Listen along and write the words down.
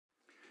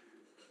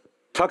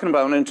Talking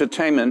about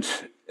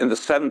entertainment in the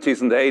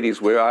 70s and the 80s,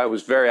 where I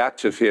was very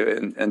active here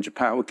in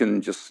Japan, we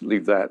can just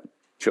leave that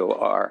till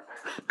our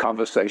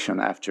conversation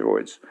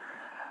afterwards.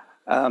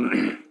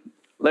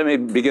 Let me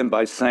begin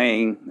by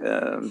saying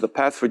the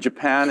path for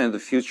Japan in the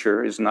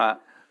future is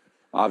not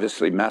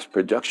obviously mass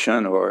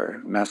production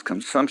or mass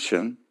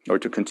consumption, or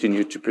to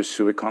continue to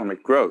pursue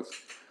economic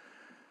growth.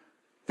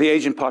 The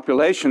aging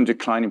population,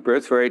 declining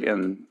birth rate,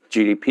 and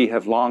GDP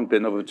have long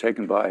been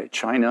overtaken by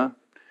China,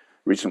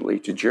 recently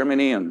to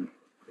Germany, and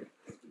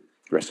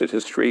the rest is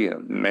history,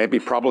 and maybe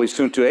probably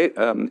soon to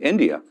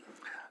India.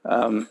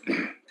 And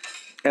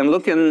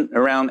looking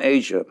around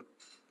Asia,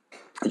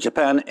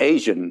 Japan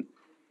Asian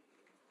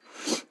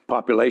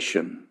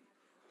population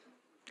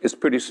is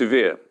pretty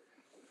severe.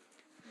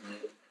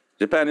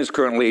 Japan is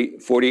currently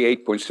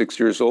 48.6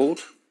 years old.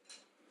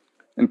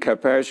 In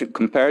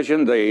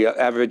comparison, the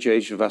average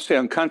age of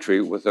ASEAN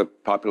country with a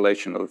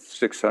population of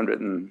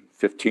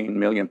 615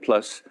 million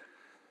plus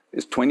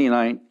is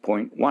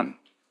 29.1.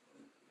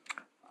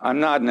 I'm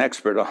not an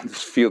expert on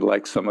this field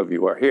like some of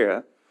you are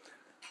here,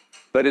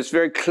 but it's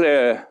very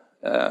clear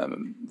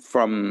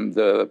from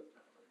the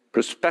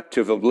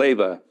perspective of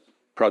labor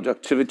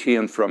productivity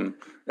and from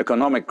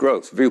economic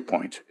growth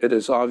viewpoint, it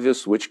is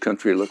obvious which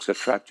country looks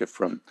attractive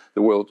from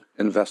the world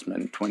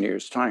investment in 20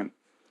 years' time.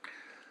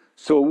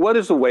 So what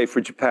is the way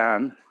for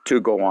Japan to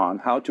go on,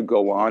 how to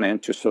go on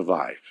and to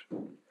survive?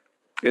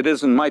 It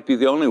is and might be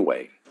the only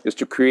way, is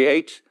to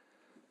create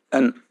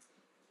and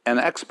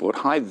export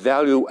high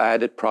value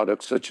added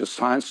products such as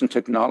science and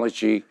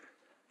technology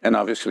and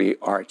obviously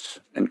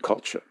arts and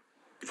culture.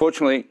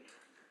 Fortunately,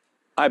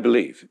 I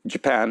believe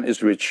Japan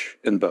is rich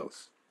in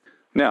both.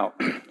 Now,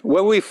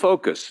 when we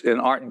focus in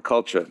art and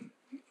culture,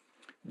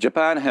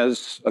 Japan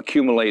has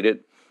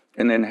accumulated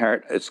and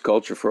inherited its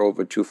culture for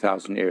over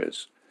 2,000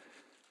 years.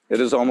 It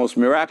is almost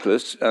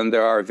miraculous, and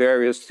there are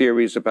various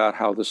theories about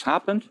how this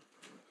happened.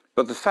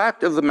 But the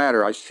fact of the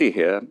matter I see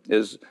here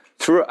is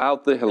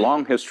throughout the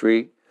long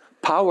history,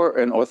 power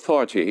and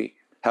authority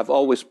have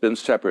always been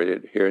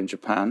separated here in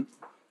Japan,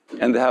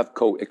 and they have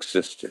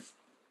coexisted.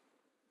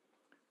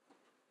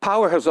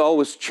 Power has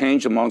always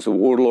changed amongst the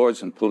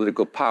warlords and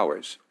political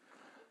powers,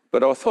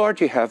 but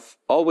authority have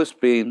always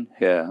been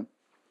here,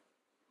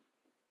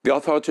 the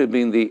authority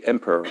being the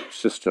emperor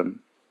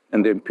system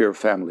and the imperial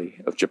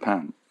family of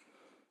Japan.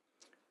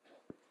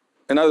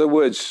 In other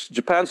words,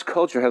 Japan's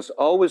culture has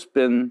always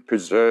been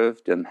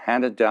preserved and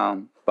handed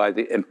down by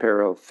the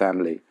imperial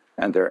family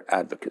and their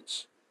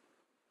advocates.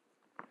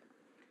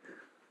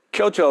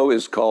 Kyoto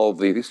is called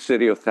the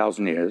city of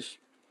 1,000 years,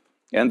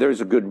 and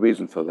there's a good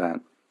reason for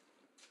that.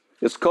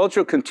 Its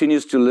culture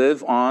continues to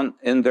live on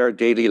in their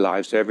daily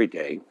lives every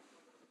day.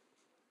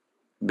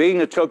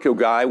 Being a Tokyo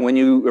guy, when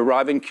you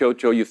arrive in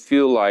Kyoto, you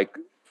feel like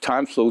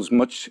time flows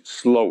much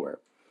slower.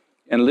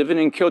 And living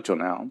in Kyoto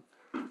now,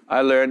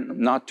 I learned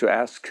not to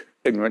ask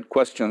ignorant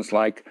questions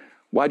like,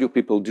 why do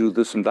people do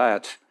this and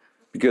that?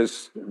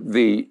 Because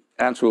the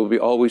answer will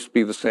always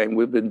be the same.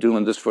 We've been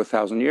doing this for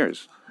 1,000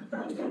 years.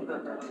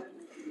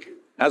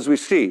 As we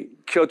see,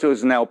 Kyoto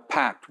is now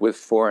packed with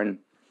foreign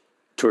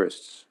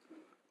tourists.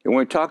 And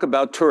when we talk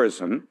about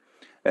tourism,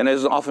 and it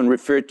is often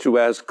referred to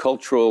as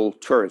cultural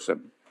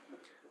tourism,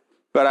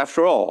 but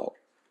after all,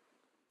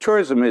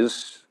 tourism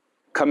is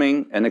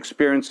coming and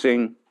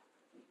experiencing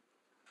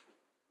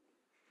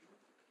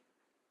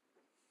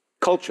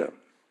culture.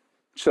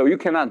 So you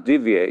cannot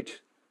deviate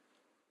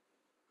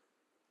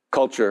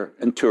culture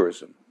and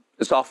tourism.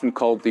 It's often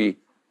called the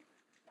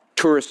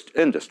tourist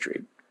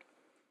industry.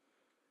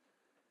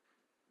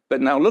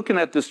 But now looking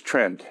at this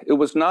trend, it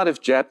was not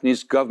if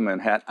Japanese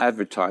government had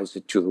advertised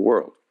it to the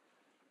world.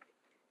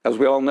 As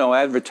we all know,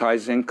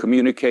 advertising,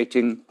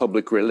 communicating,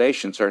 public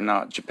relations are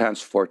not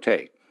Japan's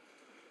forte.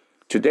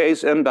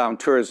 Today's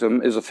inbound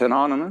tourism is a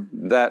phenomenon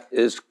that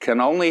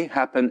can only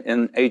happen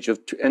in the age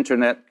of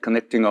internet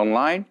connecting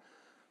online,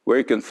 where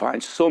you can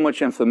find so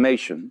much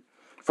information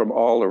from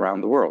all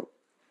around the world.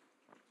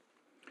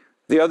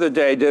 The other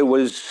day, there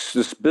was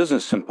this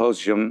business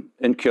symposium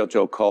in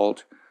Kyoto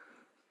called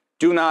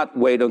 "Do Not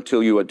Wait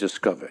Until You Are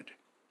Discovered."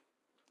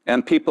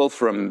 And people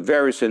from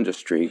various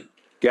industries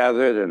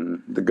gathered,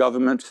 and the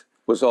government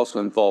was also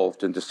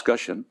involved in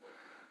discussion,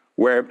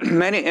 where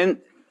many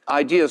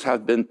ideas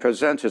have been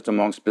presented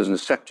amongst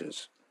business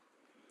sectors.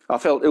 I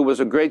felt it was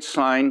a great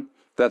sign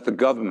that the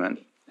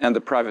government and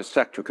the private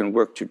sector can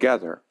work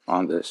together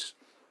on this.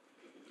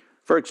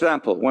 For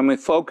example, when we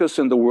focus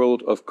in the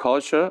world of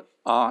culture,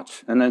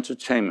 art, and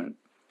entertainment,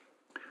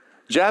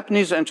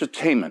 Japanese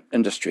entertainment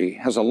industry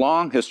has a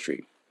long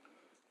history,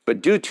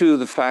 but due to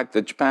the fact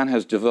that Japan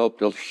has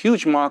developed a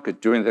huge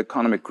market during the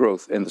economic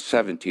growth in the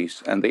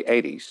 70s and the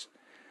 80s,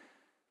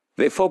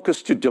 they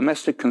focus to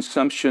domestic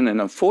consumption,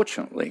 and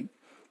unfortunately,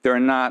 they're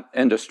not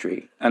an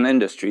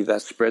industry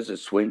that spreads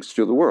its wings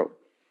to the world.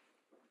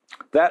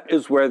 That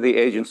is where the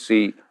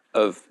Agency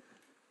of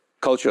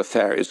Culture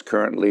Affairs is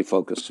currently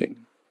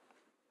focusing.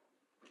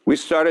 We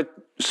started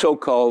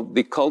so-called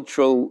the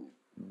Cultural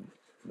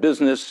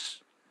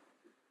Business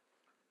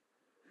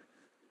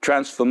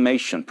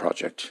Transformation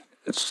Project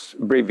its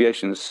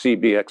abbreviation is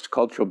CBX,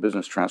 Cultural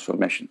Business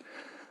Transformation.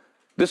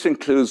 This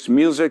includes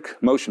music,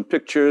 motion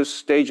pictures,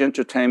 stage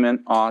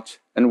entertainment, art,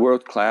 and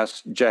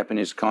world-class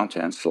Japanese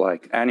contents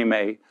like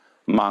anime,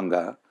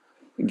 manga,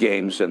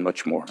 games, and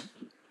much more.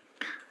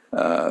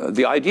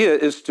 The idea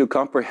is to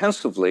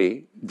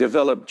comprehensively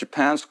develop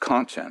Japan's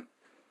content,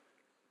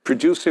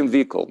 producing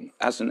vehicle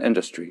as an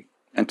industry,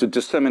 and to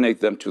disseminate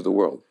them to the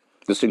world.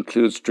 This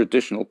includes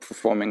traditional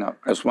performing art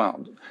as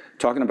well.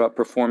 Talking about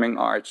performing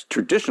arts,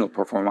 traditional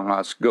performing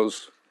arts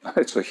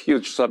it's a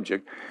huge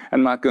subject.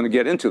 I'm not going to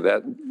get into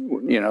that,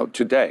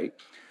 today.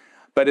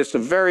 But it's a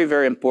very,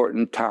 very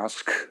important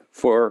task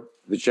for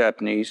the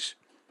Japanese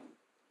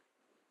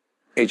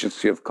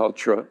Agency of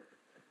Culture,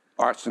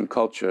 Arts and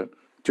Culture,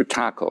 to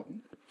tackle.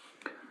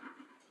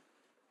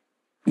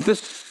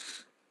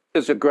 This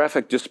is a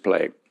graphic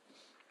display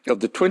of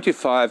the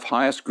 25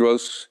 highest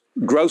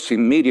grossing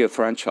media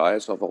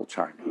franchise of all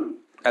time.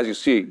 As you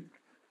see,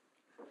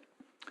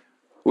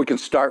 we can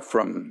start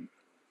from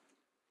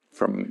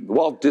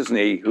Walt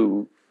Disney,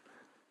 who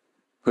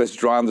has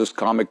drawn this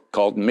comic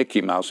called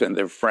Mickey Mouse and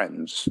Their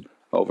Friends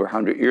over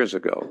 100 years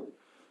ago,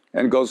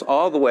 and goes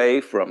all the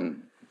way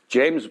from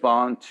James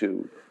Bond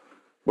to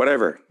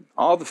whatever.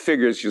 All the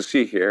figures you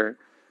see here,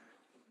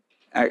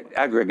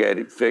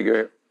 aggregated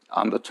figure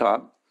on the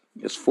top,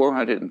 is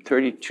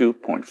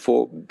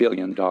 $432.4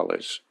 billion.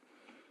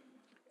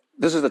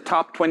 This is the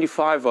top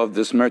 25 of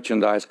this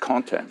merchandise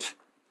content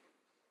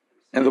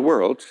in the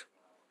world.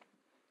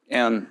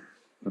 And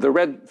the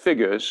red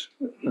figures,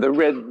 the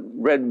red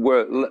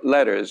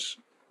letters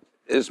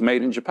is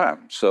made in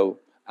Japan. So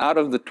out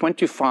of the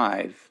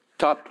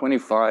top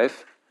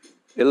 25,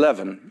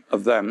 11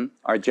 of them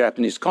are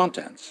Japanese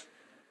contents.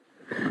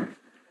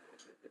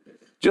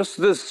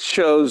 Just this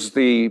shows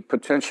the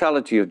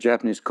potentiality of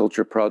Japanese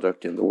culture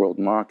product in the world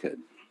market.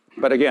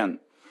 But again,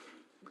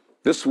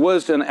 this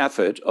was an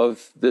effort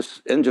of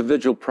this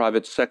individual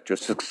private sector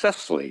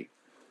successfully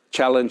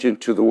challenging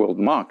to the world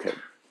market.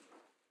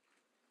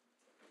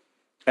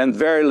 And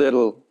very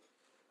little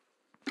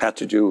had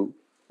to do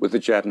with the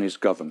Japanese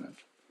government,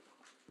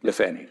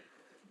 if any.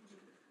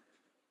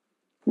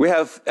 We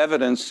have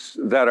evidence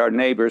that our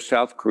neighbor,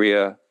 South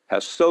Korea,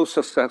 has so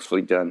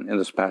successfully done in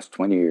this past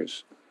 20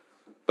 years.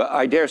 But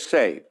I dare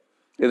say,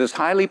 it is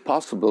highly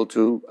possible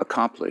to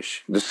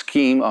accomplish the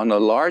scheme on a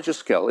larger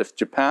scale if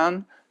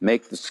Japan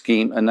make the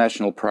scheme a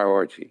national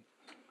priority.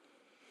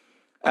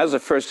 As a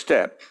first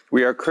step,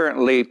 we are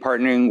currently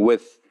partnering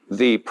with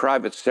the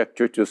private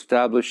sector to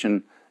establish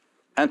an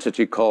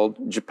entity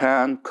called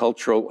Japan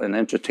Cultural and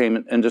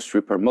Entertainment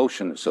Industry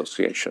Promotion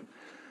Association.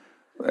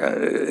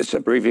 Its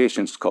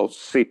abbreviation is called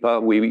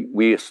SIPA.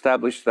 We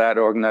established that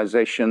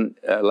organization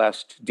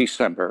last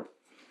December.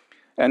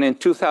 And in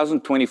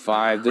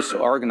 2025, this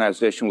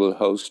organization will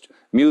host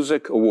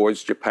Music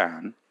Awards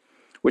Japan,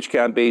 which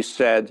can be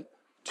said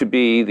to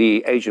be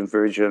the Asian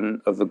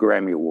version of the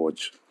Grammy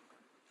Awards,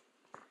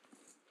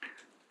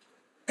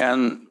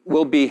 and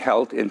will be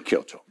held in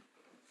Kyoto.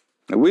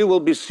 We will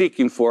be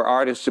seeking for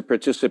artists to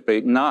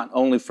participate not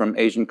only from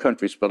Asian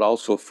countries, but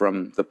also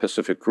from the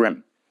Pacific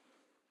Rim.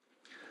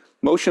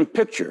 Motion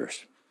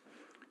pictures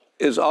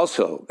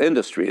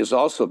industry is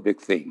also a big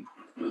theme.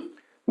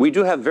 We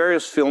do have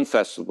various film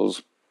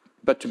festivals,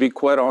 but to be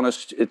quite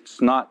honest,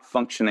 it's not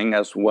functioning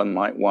as one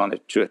might want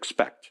it to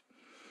expect.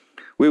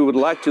 We would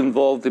like to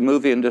involve the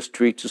movie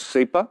industry to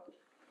SIPA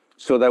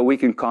so that we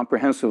can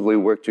comprehensively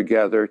work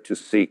together to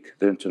seek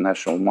the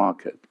international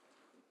market.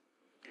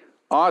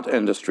 Art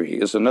industry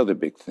is another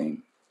big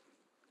theme.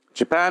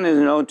 Japan is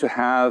known to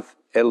have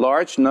a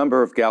large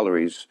number of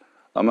galleries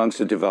amongst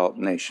the developed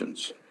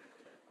nations.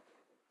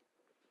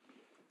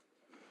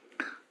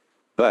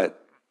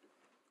 But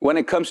when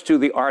it comes to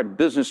the art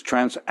business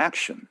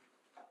transaction,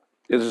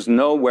 it is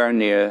nowhere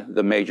near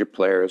the major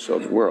players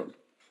of the world.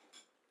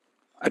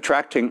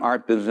 Attracting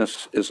art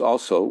business is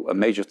also a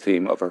major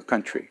theme of our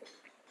country.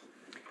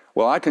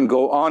 Well, I can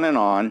go on and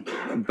on,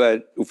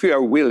 but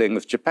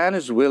if Japan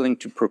is willing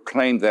to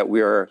proclaim that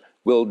will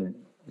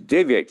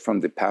deviate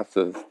from the path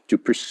to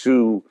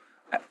pursue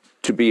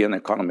to be an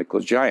economical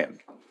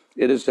giant,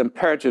 it is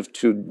imperative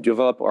to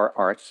develop our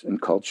arts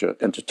and culture,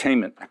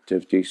 entertainment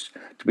activities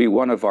to be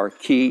one of our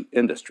key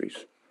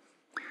industries.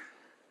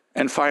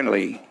 And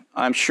finally,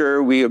 I'm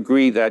sure we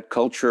agree that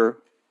culture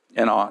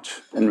and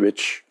art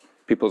enrich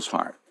people's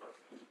heart.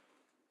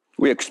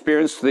 We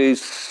experienced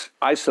this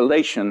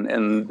isolation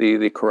in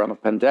the corona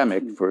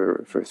pandemic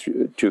for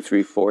 2,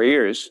 3, 4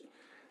 years,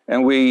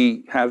 and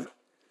we have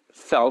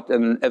felt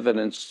and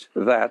evidenced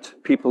that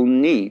people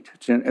need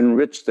to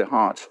enrich their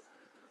heart,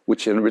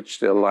 which enrich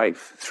their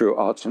life through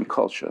arts and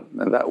culture,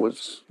 and that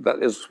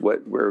is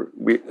what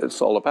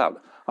it's all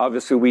about.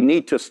 Obviously, we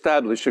need to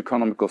establish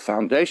economical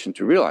foundation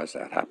to realize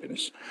that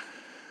happiness,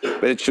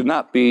 but it should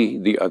not be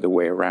the other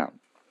way around.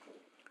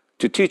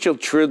 To teach our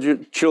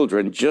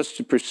children just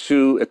to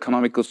pursue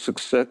economical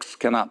success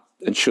cannot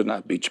and should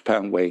not be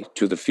Japan's way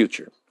to the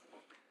future.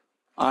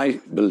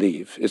 I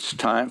believe it's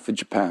time for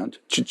Japan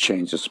to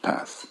change its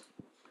path.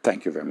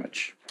 Thank you very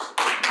much.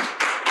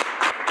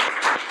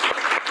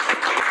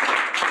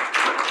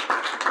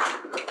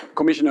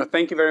 Commissioner,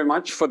 thank you very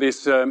much for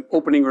this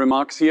opening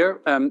remarks here.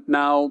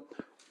 Now,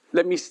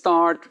 let me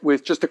start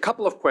with just a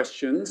couple of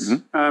questions,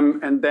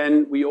 and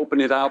then we open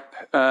it up,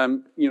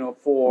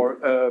 for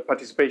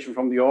participation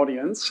from the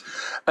audience.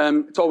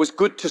 It's always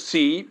good to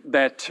see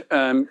that,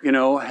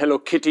 Hello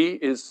Kitty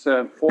is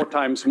 4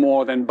 times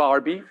more than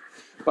Barbie.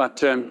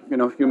 But,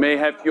 you may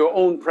have your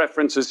own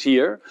preferences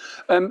here.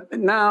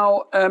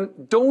 Now,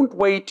 don't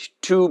wait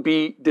to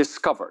be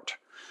discovered.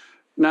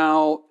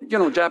 Now,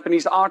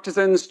 Japanese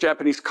artisans,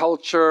 Japanese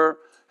culture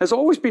has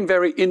always been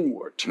very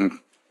inward. And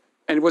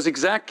it was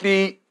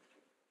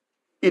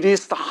it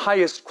is the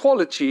highest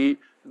quality,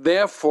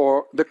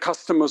 therefore the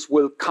customers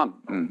will come,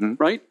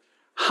 right?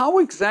 How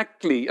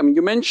exactly,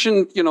 you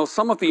mentioned,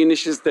 some of the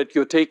initiatives that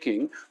you're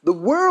taking. The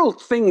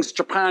world thinks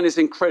Japan is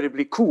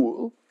incredibly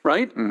cool,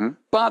 right?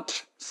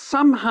 But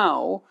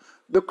somehow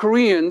the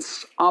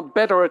Koreans are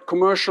better at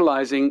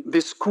commercializing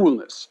this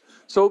coolness.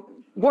 So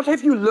what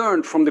have you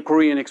learned from the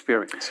Korean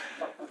experience?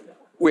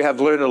 We have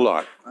learned a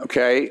lot,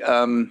 okay?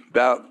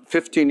 About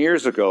 15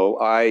 years ago,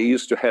 I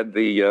used to head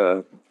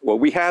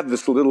we have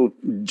this little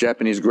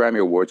Japanese Grammy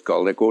Awards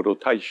called Rekodo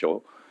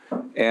Taisho,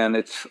 and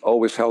it's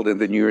always held in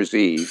the New Year's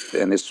Eve,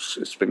 and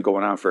it's been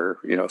going on for,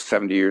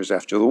 70 years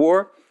after the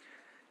war.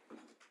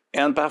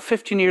 And about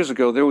 15 years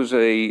ago, there was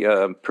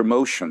a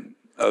promotion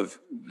of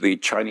the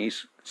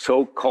Chinese,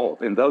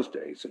 so-called, in those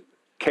days,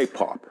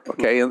 K-pop,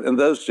 okay? In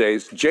those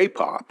days,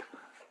 J-pop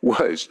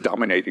was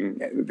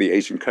dominating the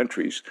Asian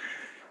countries.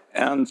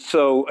 And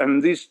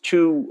these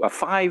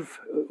 5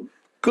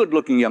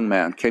 good-looking young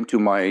men came to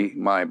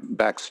my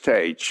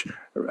backstage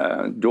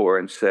door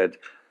and said,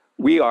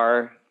 "We are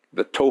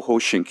the Toho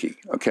Shinki,"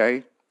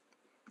 okay?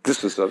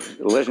 This is a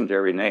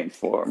legendary name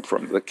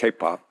from the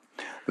K-pop,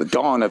 the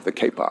dawn of the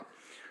K-pop.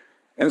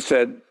 And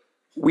said,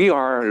 "We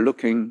are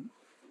looking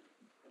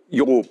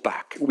your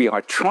back. We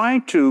are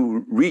trying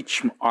to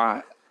reach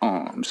our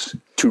arms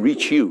to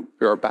reach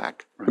your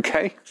back."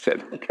 Okay?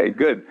 Said, "Okay,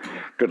 good.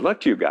 Good luck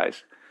to you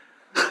guys."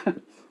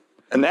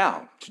 And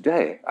now,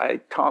 today, I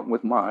talked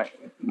with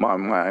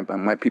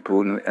my people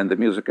in the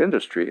music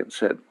industry and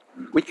said,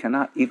 we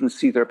cannot even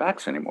see their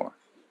backs anymore.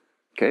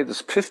 Okay,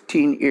 this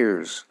 15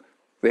 years,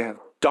 they have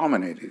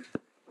dominated,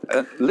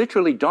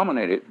 literally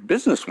dominated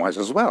business-wise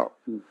as well,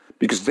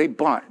 because they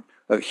bought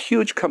a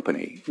huge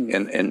company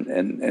in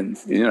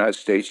the United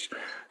States,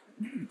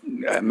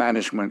 a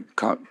management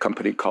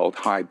company called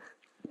High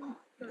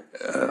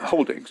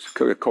Holdings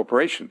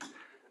Corporation,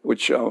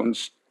 which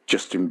owns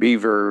Justin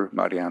Bieber,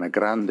 Mariana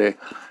Grande,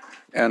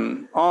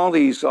 and all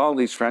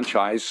these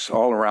franchises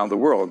all around the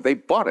world. They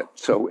bought it.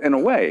 So in a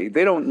way,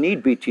 they don't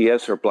need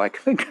BTS or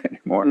Blackpink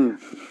anymore.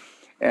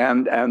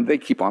 And they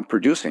keep on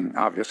producing,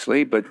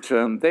 obviously, but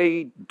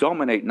they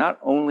dominate not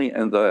only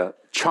in the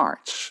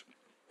charts,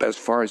 but as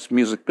far as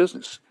music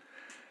business.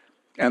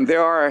 And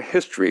there are a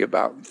history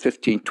about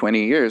 15,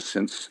 20 years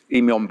since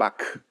Lee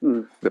Myung-bak,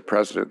 the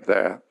president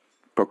there,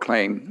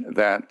 proclaimed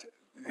that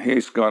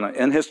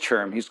in his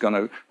term, he's going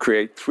to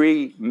create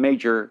 3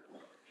 major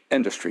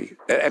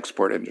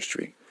export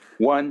industry.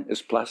 1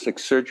 is plastic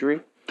surgery.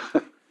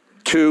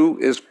 2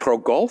 is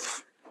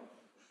pro-golf.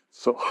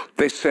 So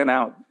they sent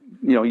out,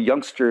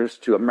 youngsters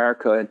to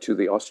America and to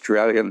the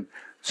Australian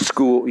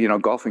school,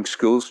 golfing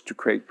schools to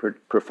create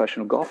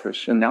professional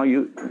golfers. And now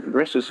the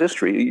rest is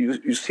history.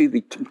 You see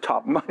the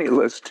top money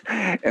list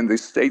in the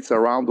states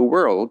around the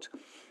world.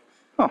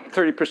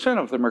 30%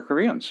 of them are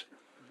Koreans.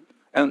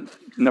 And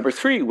number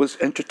 3 was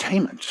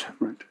entertainment.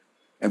 Right.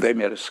 And they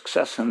made a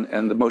success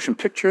in the motion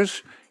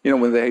pictures,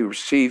 when they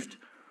received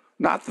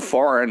not the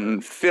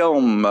foreign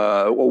film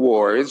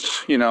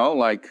awards,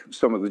 like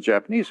some of the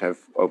Japanese have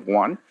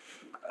won,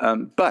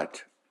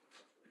 but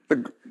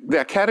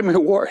the Academy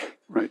Award,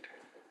 right?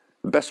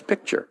 Best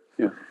Picture,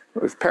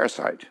 with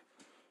Parasite.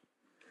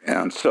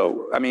 And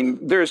so,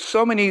 there's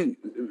so many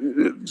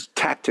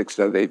tactics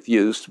that they've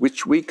used,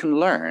 which we can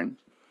learn.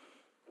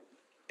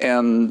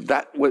 And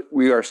that what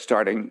we are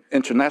starting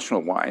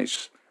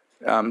international-wise.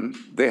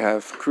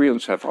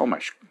 Koreans have, oh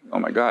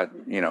my God,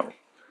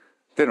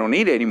 they don't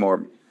need any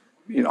more,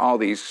 all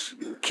these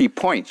key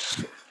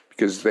points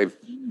because they've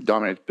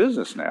dominated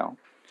business now.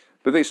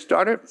 But they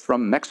started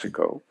from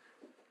Mexico.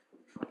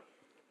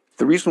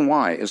 The reason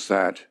why is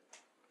that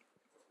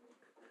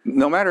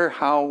no matter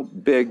how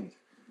big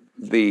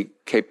the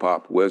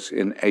K-pop was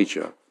in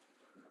Asia,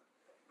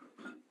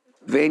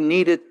 they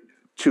needed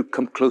to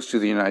come close to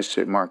the United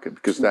States market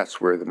because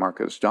that's where the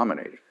market is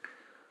dominating.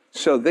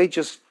 So they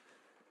just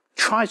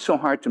tried so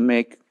hard to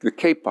make the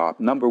K-pop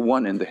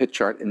 #1 in the hit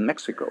chart in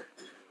Mexico.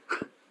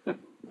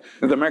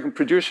 The American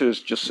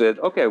producers just said,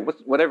 okay,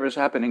 whatever is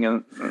happening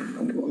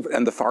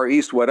in the Far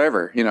East,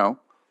 whatever,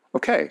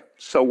 okay,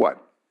 so what?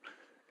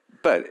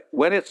 But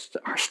when it's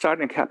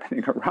starting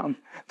happening around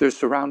their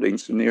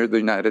surroundings near the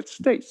United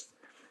States,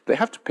 they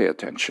have to pay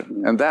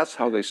attention. And that's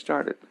how they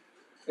started.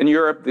 In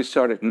Europe, they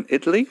started in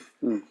Italy,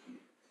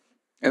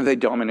 and they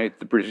dominate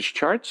the British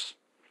charts.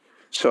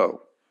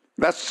 So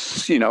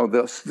that's,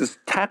 this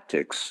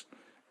tactics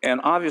And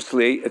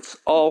obviously, it's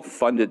all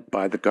funded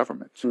by the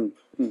government.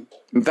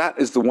 That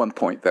is the one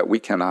point that we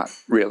cannot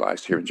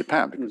realize here in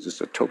Japan, because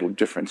it's a totally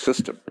different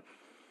system.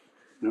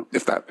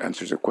 If that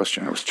answers your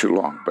question, it was too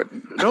long, but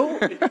no.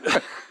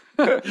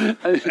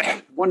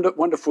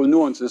 Wonderful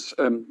nuances.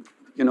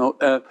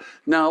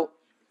 Now,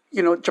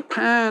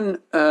 Japan.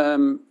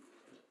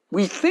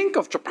 We think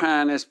of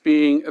Japan as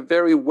being a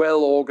very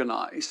well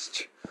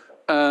organized,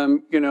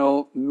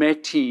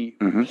 METI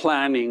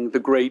planning the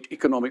great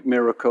economic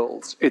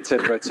miracles, et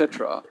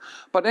cetera,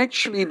 but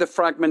actually the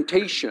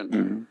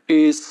fragmentation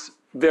is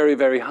very,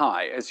 very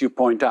high, as you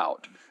point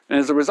out. And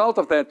as a result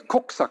of that,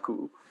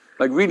 kokusaku,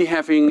 like really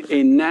having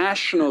a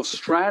national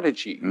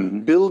strategy,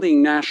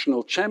 building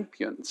national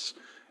champions,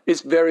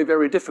 is very,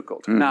 very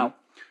difficult. Now,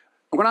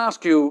 I'm going to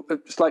ask you a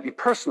slightly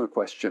personal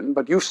question,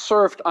 but you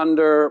served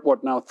under,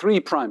 3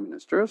 prime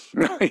ministers,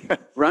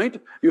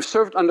 right? You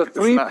served under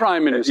 3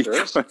 prime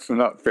ministers. It's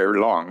not very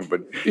long,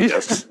 but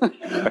yes.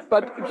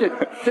 But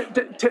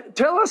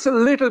tell us a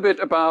little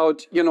bit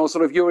about,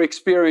 sort of your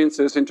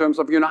experiences in terms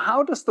of,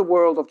 how does the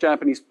world of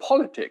Japanese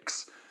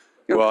politics,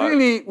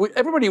 clearly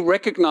everybody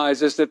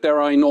recognizes that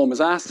there are enormous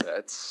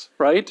assets,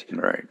 right?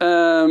 Right.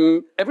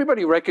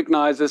 Everybody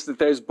recognizes that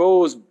there's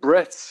both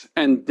breadth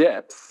and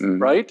depth,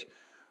 right?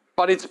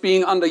 But it's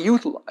being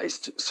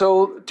underutilized.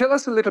 So tell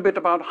us a little bit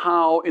about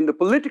how, in the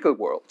political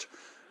world,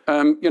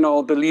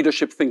 the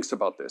leadership thinks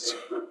about this.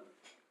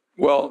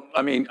 Well,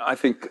 I mean, I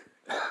think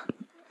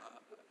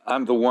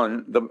I'm the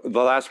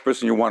last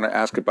person you want to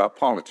ask about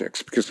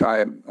politics, because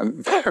I'm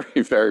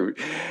very, very,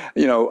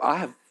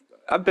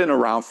 I've been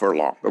around for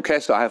long. Okay,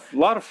 so I have a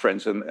lot of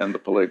friends in the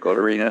political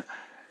arena,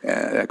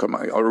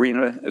 economic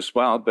arena as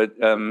well. But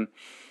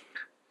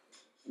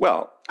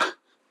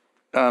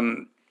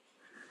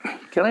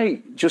can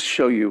I just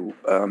show you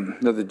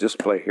another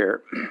display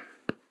here?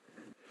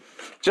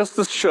 Just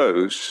this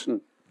shows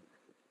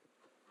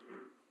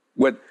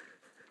what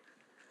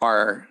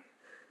our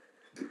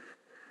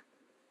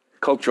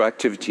cultural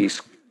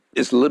activities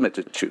is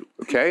limited to,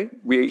 okay?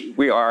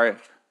 We are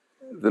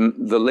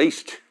the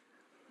least,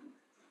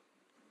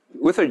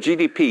 with our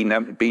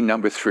GDP being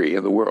number 3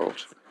 in the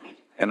world,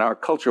 and our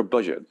cultural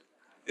budget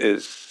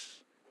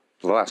is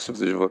the last of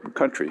the developed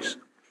countries.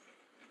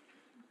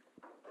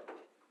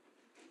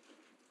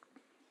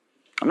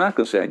 I'm not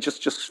going to say,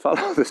 just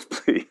follow this,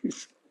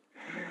 please.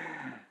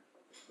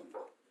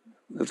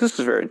 This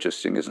is very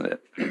interesting, isn't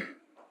it?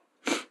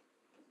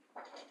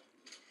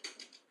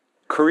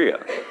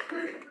 Korea,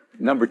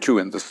 number 2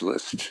 in this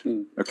list,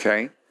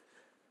 okay?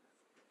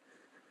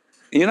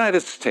 The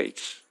United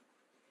States,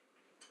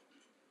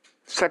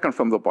 second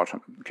from the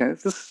bottom, okay?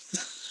 This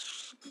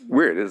is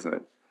weird, isn't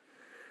it?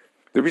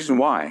 The reason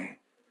why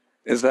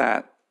is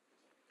that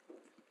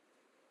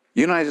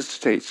United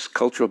States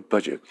cultural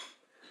budget,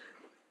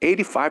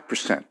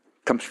 85%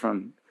 comes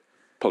from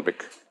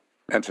public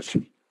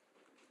entity,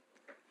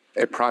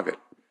 a private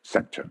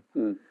sector,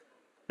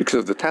 because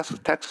of the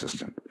tax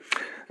system.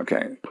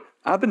 Okay,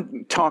 I've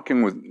been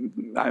talking with,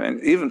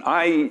 even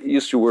I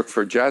used to work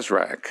for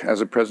JASRAC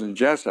as a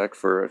president of JASRAC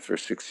for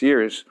 6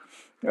 years.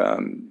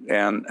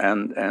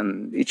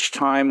 And each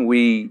time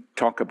we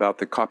talk about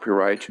the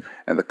copyright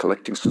and the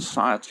collecting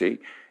society,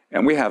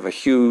 and we have a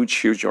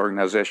huge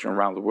organization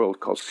around the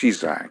world called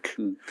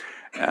CZAC.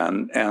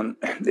 And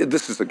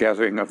this is the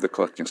gathering of the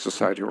collecting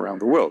society around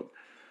the world.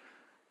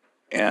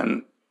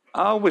 And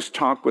I always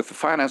talk with the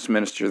finance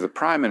minister, the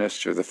prime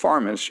minister, the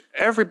foreign minister.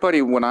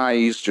 Everybody, when I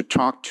used to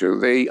talk to,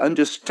 they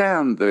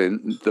understand the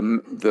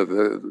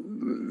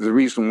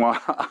reason why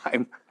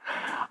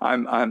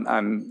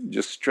I'm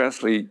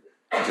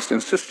just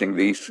insisting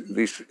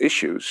these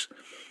issues.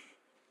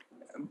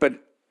 But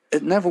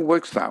it never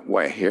works that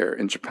way here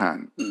in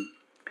Japan.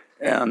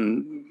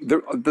 And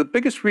the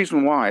biggest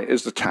reason why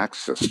is the tax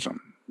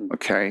system,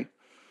 okay?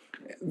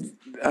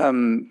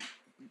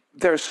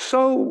 There are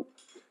so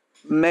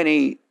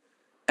many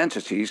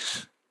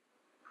entities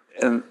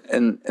in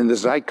the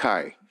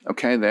Zaikai,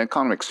 okay, the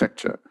economic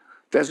sector,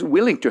 that's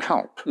willing to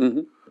help.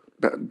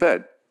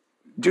 But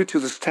due to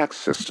this tax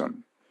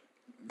system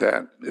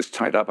that is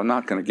tied up, I'm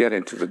not going to get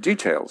into the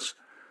details,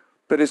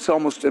 but it's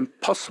almost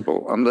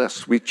impossible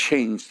unless we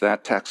change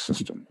that tax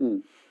system,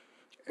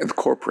 the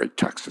corporate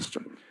tax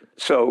system.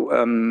 So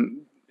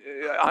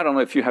I don't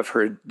know if you have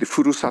heard the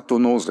Furusato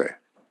Noze,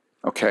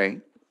 okay?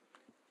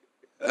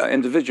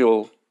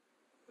 Individual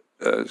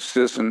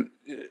citizen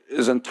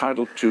is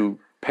entitled to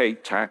pay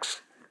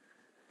tax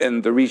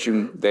in the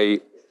region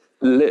they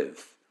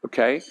live,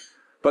 okay?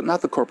 But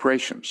not the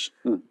corporations,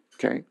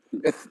 okay?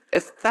 If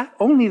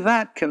only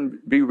that can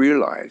be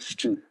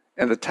realized,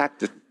 and the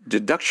tax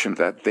deduction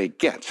that they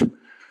get,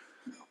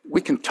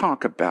 we can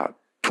talk about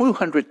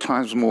 200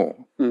 times more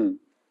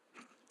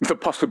the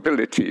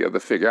possibility of the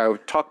figure. I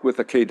would talk with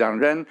the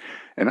Keidan-ren,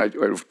 and I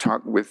would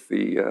talk with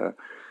the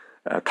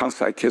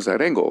Kansai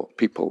Keizarengo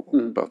people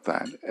about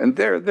that. And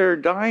they're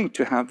dying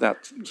to have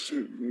that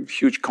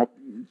huge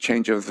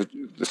change of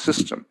the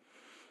system,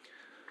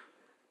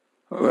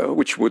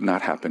 which would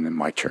not happen in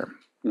my term.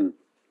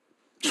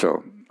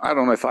 So I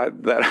don't know if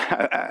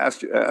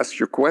asked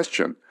your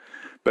question,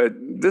 but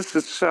this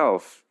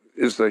itself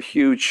is a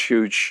huge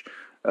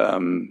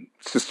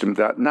system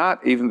that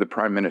not even the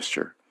prime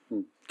minister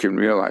can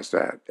realize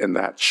that in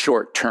that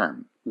short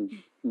term.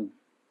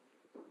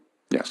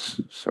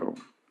 Yes, so.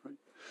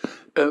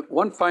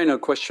 One final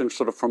question,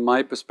 sort of from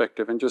my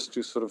perspective, and just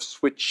to sort of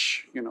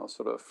switch,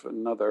 sort of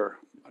another,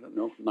 I don't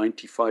know,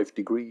 95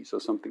 degrees or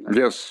something like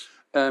that. Yes.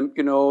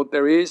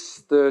 There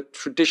is the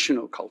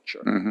traditional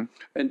culture.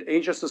 And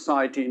Asia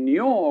Society in New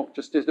York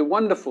just did a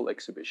wonderful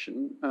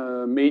exhibition,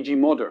 Meiji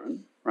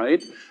Modern,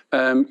 right?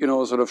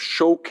 Sort of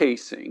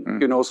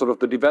showcasing, sort of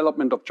the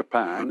development of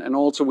Japan, and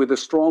also with a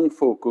strong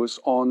focus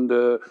on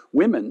the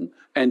women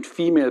and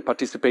female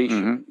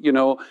participation,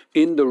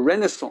 in the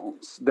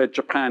Renaissance that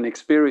Japan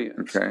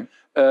experienced. Okay.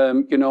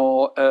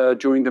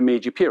 During the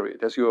Meiji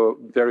period, as you're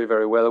very,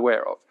 very well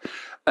aware of.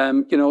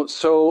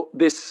 So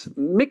this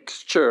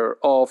mixture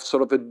of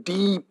sort of a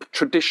deep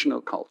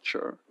traditional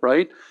culture,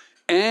 right,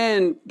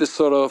 and the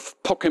sort of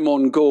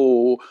Pokemon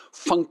Go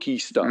funky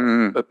stuff,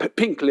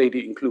 Pink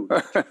Lady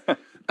included.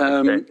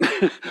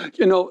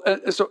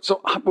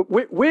 So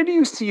where do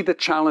you see the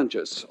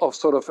challenges of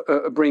sort of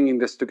bringing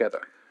this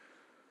together?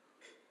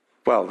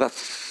 Well,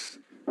 that's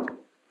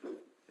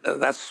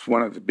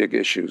one of the big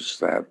issues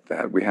that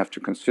we have to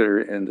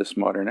consider in this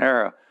modern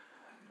era.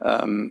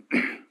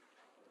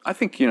 I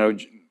think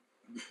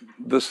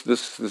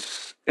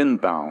this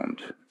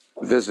inbound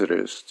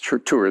visitors,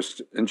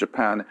 tourists in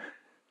Japan,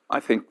 I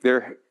think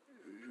they're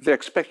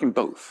expecting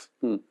both,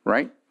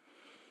 right?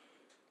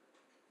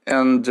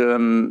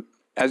 And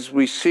as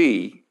we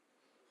see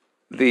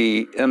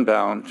the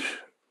inbound,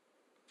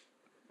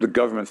 the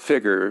government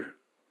figure,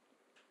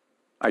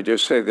 I dare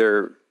say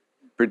they're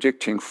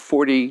predicting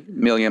 40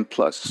 million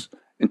plus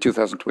in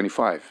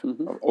 2025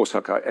 of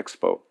Osaka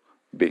Expo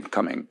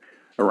coming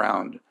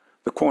around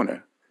the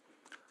corner.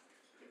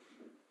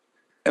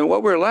 And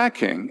what we're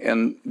lacking,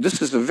 and this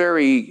is a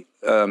very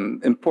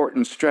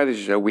important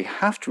strategy that we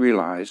have to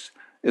realize,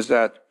 is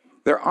that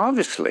they're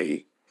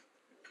obviously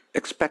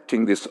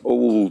expecting this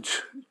old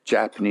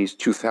Japanese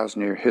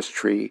 2,000-year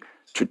history,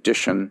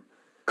 tradition,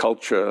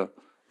 culture,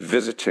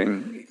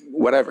 visiting,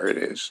 whatever it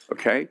is,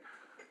 okay?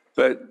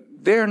 But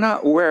they're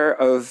not aware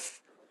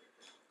of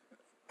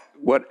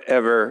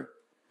whatever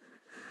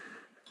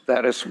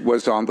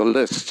was on the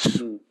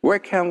list. Where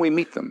can we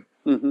meet them?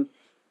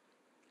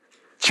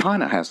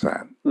 China has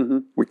that.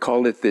 We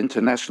call it the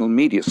International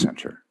Media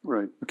Center.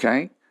 Right.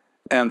 Okay?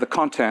 And the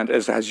content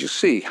is, as you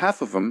see,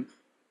 half of them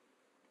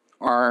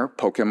are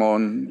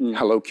Pokemon,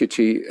 Hello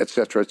Kitty,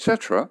 etc.,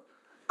 etc.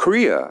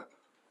 Korea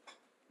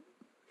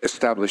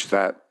established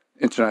that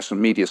International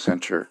Media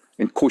Center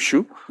in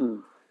Koshu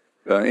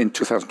in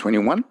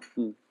 2021.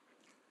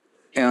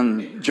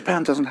 And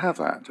Japan doesn't have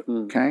that,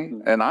 okay?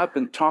 And I've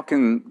been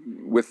talking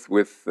with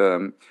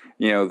the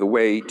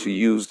way to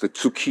use the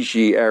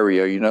Tsukiji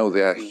area,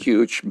 the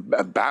huge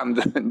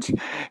abandoned,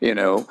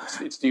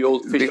 It's the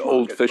old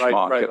fish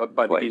market. Right,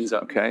 by the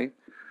Ginza. Okay?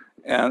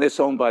 And it's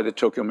owned by the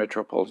Tokyo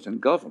Metropolitan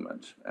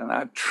Government. And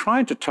I'm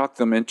trying to talk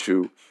them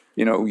into,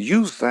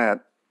 use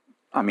that,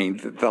 I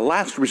mean, the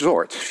last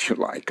resort, if you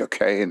like,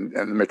 okay, in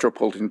the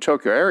metropolitan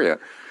Tokyo area,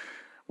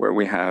 where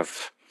we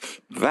have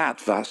that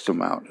vast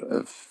amount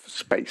of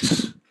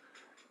space.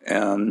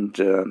 And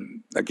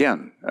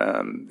again,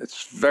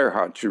 it's very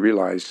hard to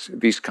realize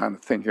these kind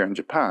of things here in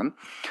Japan.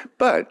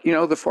 But,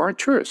 the foreign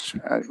tourists,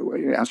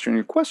 answering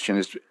your question,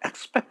 is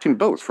expecting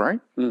both,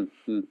 right? And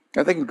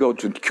they can go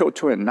to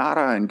Kyoto and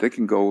Nara, and they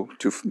can go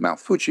to Mount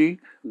Fuji,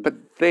 but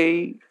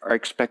they are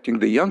expecting,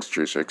 the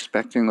youngsters are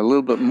expecting a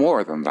little bit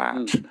more than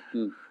that.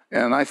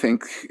 And I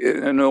think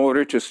in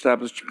order to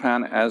establish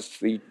Japan as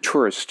the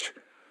tourist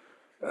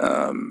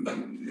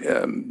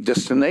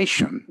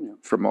destination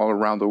from all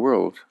around the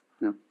world,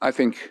 I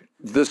think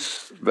the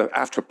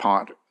after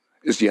part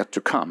is yet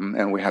to come,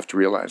 and we have to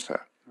realize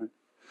that.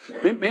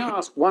 Right. May I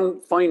ask one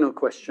final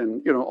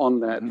question, on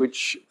that,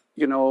 which,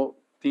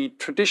 the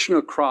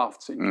traditional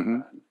crafts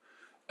in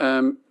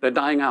Japan, they're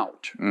dying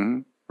out,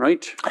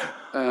 right?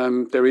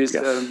 There is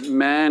a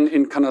man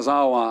in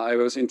Kanazawa I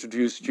was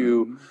introduced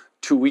to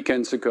 2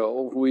 weekends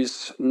ago, who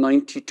is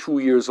 92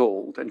 years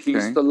old, and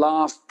he's the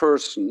last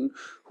person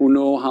who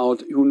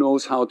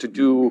knows how to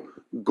do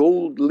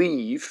gold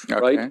leaf,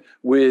 right,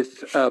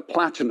 with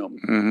platinum,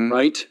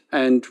 right?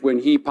 And when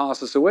he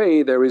passes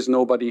away, there is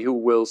nobody who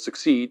will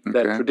succeed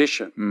that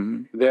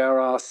tradition. There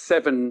are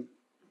 7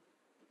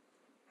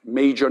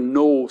 major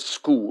No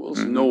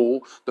schools,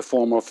 No, the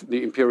form of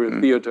the Imperial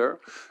Theater.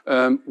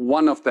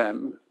 One of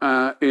them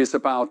is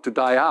about to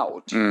die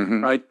out,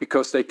 right,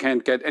 because they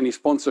can't get any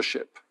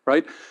sponsorship,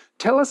 right?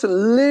 Tell us a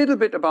little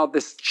bit about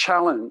this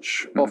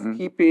challenge of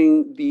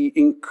keeping the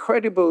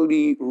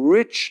incredibly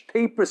rich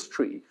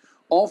tapestry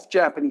of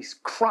Japanese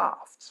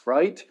crafts,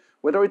 right?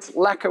 Whether it's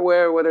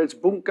lacquerware, whether it's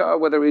bunka,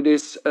 whether it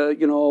is,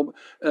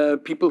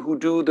 people who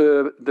do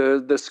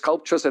the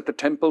sculptures at the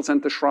temples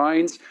and the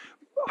shrines.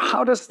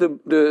 How does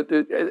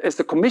as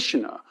the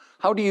commissioner,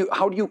 how do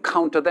you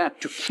counter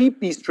that to keep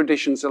these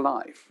traditions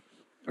alive?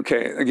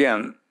 Okay,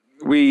 again,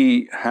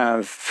 we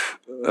have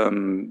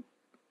um,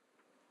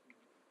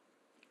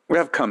 we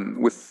have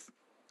come with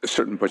a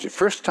certain budget.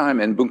 First time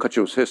in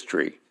Bunkacho's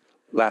history,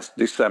 last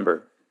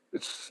December,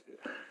 it's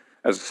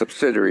as a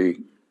subsidiary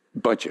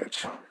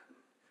budget,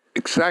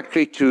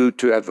 exactly to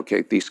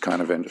advocate these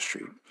kind of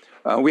industry.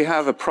 We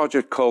have a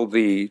project called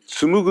the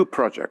Tsumugu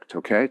Project.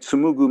 Okay,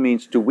 Tsumugu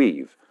means to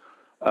weave,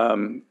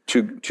 to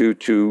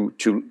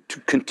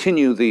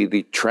continue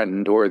the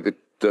trend or the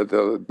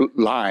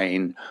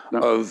line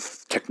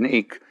of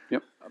technique,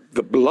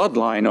 the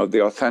bloodline of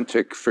the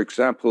authentic. For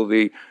example,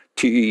 the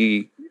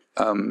tea.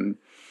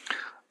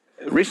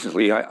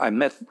 Recently, I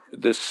met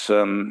this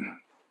the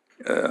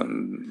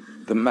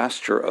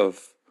master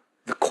of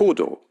the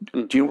kodo.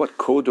 Do you know what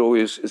kodo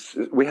is?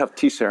 We have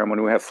tea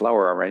ceremony, we have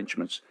flower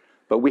arrangements,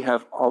 but we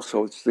have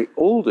also, it's the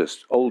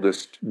oldest.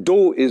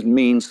 Do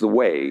means the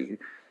way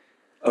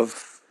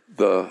of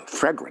the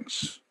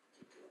fragrance.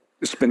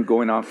 It's been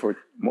going on for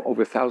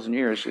over 1,000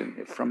 years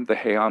from the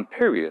Heian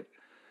period.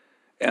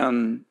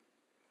 And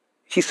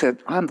he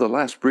said, I'm the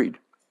last breed.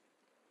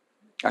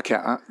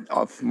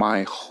 Of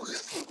my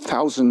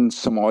 1,000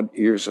 some odd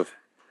years of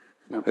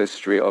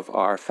history of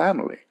our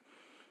family,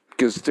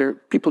 because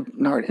people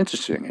aren't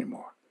interested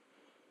anymore.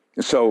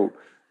 So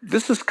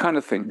this is kind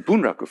of thing.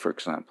 Bunraku, for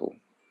example.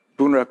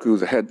 Bunraku,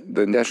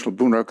 the National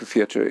Bunraku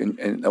Theater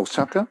in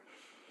Osaka.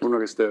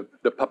 Bunraku is the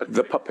puppet.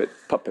 The puppet,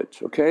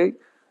 okay?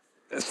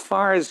 As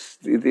far as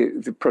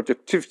the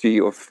productivity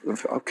of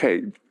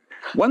okay,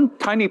 one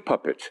tiny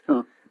puppet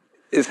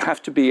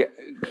have to be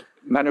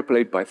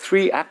manipulated by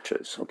 3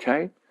 actors,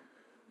 okay?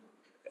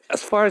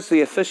 As far as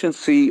the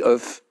efficiency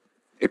of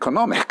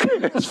economic,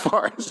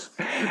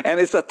 and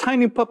it's a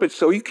tiny puppet,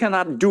 so you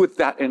cannot do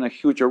that in a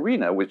huge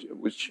arena,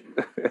 which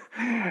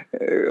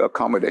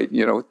accommodate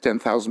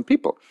 10,000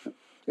 people.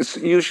 It's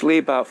usually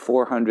about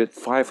 400,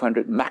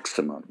 500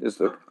 maximum is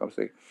the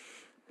thing.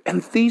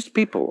 And these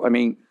people, I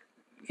mean,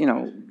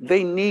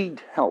 they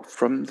need help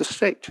from the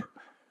state,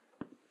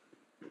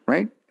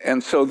 right?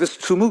 And so this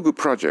Tsumugu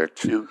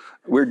project,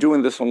 we're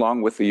doing this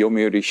along with the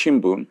Yomiuri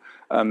Shimbun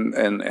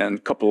and a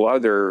couple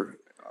other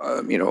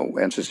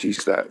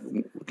entities that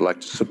would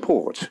like to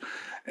support.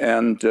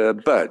 And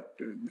but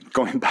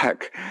going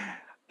back,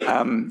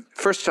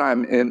 first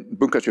time in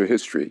Bunkacho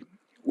history,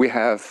 we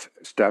have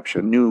established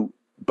a new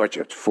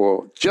budget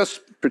for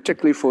just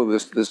particularly for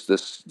this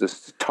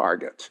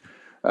target,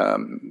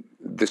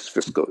 this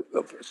fiscal,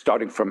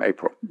 starting from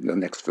April, the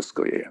next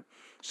fiscal year.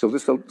 So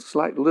this is a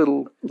slight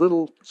little.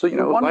 So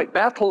you won a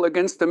battle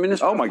against the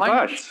Minister of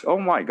Finance. Oh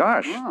my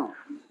gosh! Wow.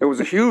 It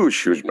was a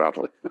huge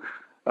battle.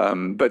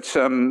 But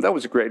that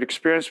was a great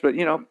experience. But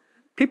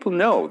people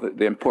know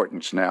the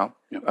importance now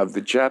of the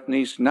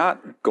Japanese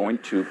not going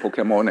to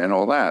Pokemon and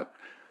all that.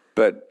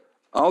 But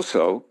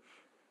also,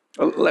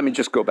 let me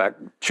just go back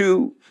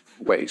 2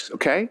 ways.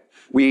 Okay,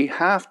 we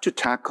have to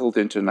tackle the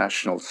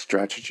international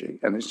strategy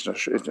and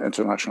the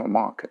international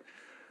market.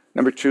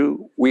 Number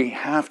 2, we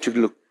have to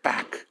look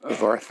back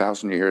of our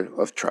 1,000 years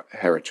of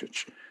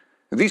heritage.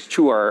 These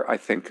 2 are, I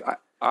think,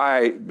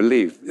 I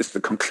believe, is the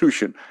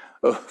conclusion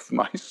of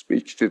my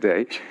speech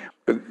today.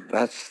 But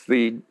that's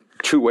the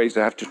 2 ways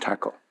I have to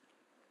tackle.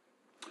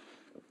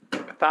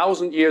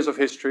 1,000 years of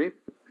history.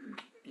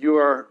 You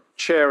are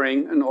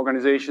chairing an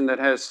organization that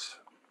has,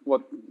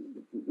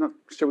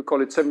 shall we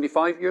call it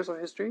 75 years of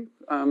history?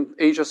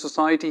 Asia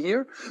Society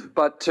here.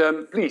 But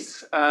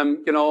please,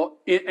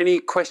 any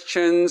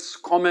questions,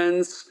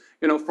 comments,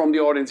 from the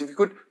audience? If you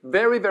could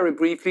very, very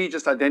briefly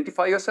just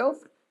identify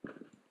yourself.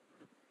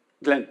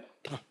 Glenn.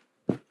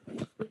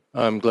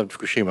 I'm Glenn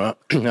Fukushima.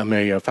 I'm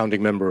a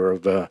founding member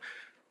of the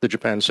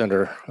Japan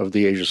Center of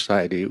the Asia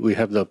Society. We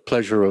have the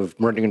pleasure of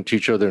running into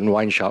each other in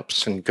wine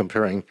shops and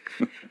comparing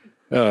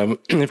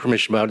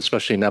information about,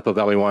 especially Napa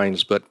Valley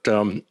wines. But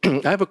I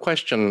have a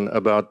question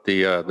about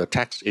the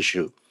tax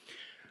issue.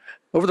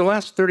 Over the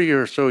last 30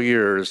 or so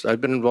years,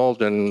 I've been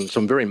involved in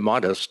some very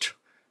modest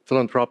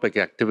philanthropic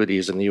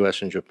activities in the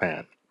U.S. and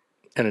Japan.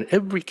 And in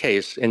every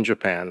case in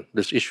Japan,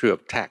 this issue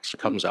of tax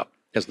comes up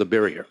as the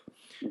barrier.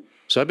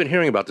 So I've been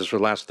hearing about this for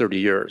the last 30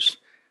 years.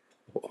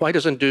 Why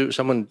doesn't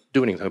someone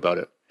do anything about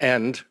it?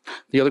 And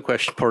the other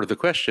part of the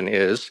question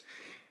is,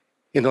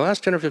 in the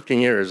last 10 or 15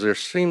 years, there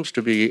seems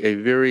to be a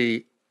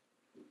very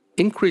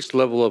increased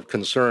level of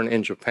concern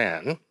in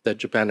Japan that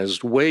Japan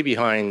is way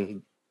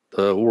behind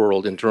the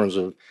world in terms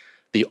of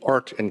the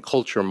art and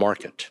culture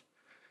market.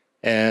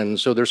 And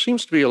so there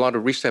seems to be a lot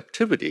of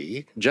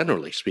receptivity,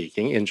 generally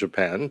speaking, in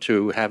Japan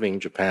to having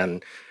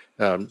Japan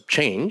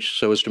change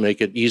so as to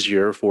make it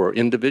easier for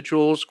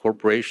individuals,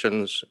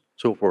 corporations,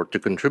 so forth to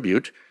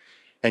contribute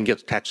and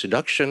get tax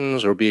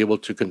deductions or be able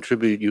to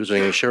contribute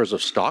using shares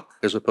of stock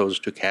as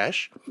opposed to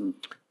cash.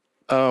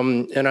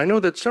 And I know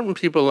that certain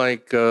people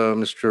like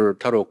Mr.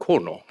 Taro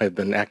Kono have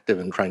been active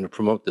in trying to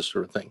promote this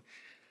sort of thing.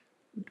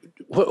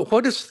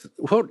 What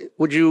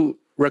would you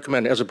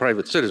recommend as a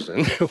private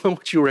citizen? What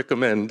would you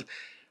recommend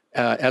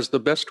as the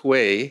best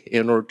way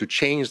in order to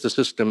change the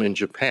system in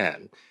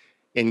Japan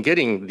in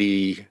getting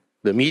the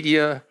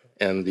media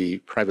and the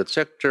private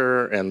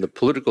sector and the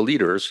political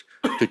leaders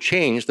to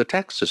change the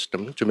tax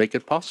system to make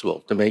it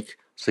possible to make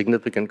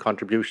significant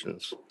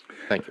contributions.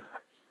 Thank you.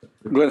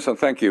 Glenn-san,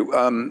 thank you.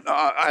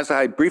 As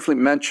I briefly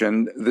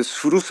mentioned, this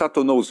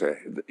furusato noze,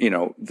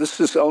 this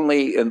is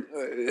only So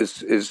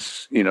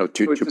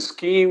it's a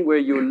scheme where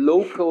your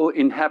local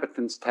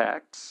inhabitants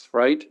tax,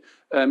 right?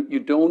 You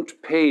don't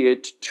pay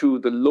it to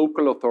the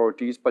local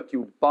authorities, but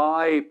you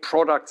buy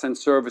products and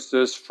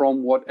services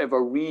from whatever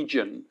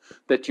region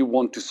that you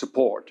want to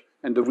support.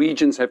 And the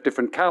regions have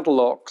different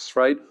catalogs,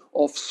 right,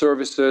 of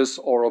services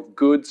or of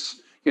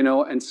goods,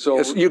 and so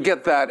yes, you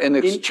get that in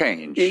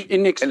exchange.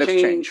 In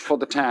exchange for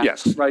the tax,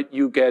 yes. right?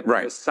 You get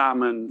right. the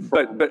salmon.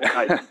 From, but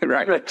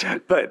right.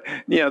 But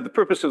the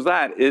purpose of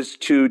that is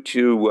to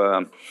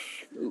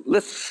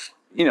let's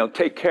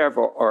take care of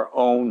our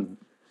own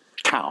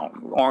town,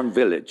 our own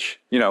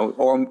village,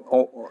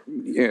 or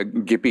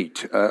Gebiet.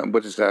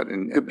 What is that?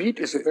 Gebiet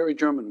is a very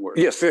German word.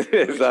 Yes, it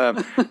is.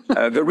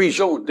 The region,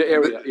 zone, the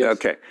area. Yes.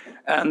 Okay,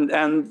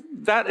 and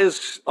that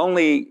is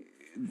only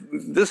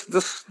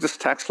this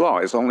tax law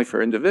is only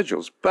for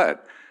individuals,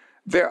 but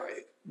the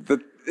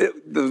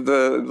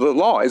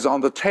law is on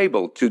the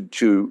table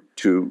to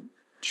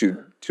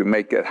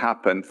make it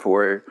happen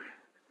for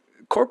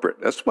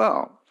corporate as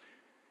well.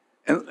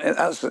 And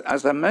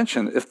as I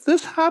mentioned, if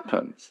this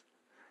happens,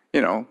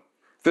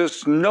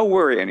 there's no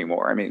worry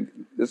anymore. I mean,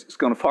 this is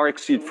going to far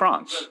exceed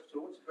France.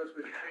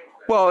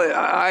 Well,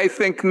 I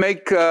think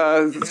make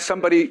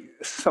somebody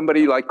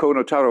like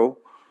Kono Taro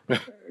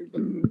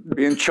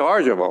be in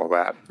charge of all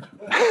that.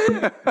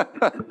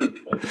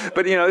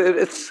 But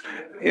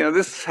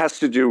this has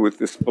to do with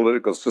this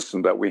political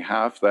system that we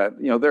have. That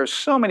there are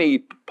so many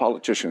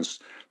politicians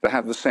that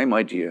have the same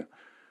idea,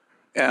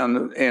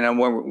 and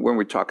when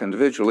we talk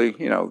individually,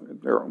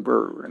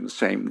 we're in the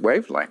same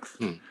wavelength.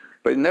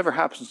 But it never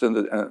happens in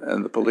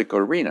the political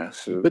arena.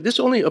 So. But this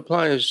only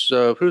applies,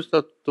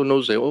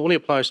 only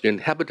applies to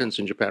inhabitants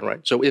in Japan,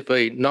 right? So if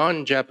a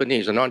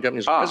non-Japanese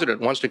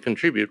president wants to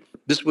contribute,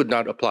 this would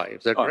not apply.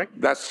 Is that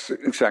correct? That's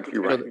exactly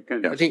right.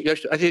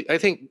 Yes. I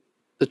think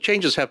the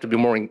changes have to be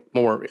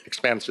more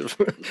expansive.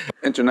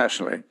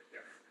 Internationally.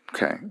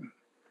 Okay.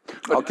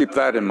 I'll keep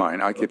that in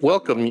mind.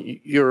 Welcome.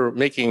 You're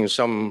making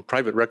some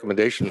private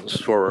recommendations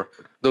for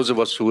those of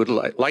us who would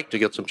like to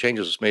get some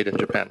changes made in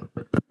Japan.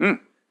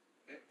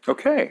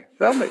 Okay,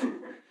 you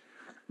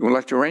would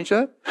like to arrange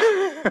that?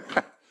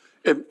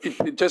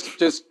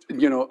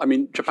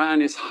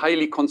 Japan is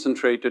highly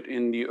concentrated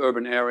in the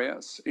urban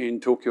areas in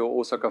Tokyo,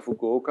 Osaka,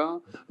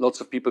 Fukuoka. Lots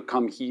of people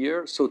come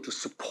here, so to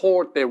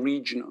support their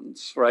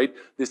regions, right?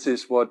 This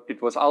is what it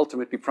was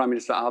ultimately Prime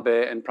Minister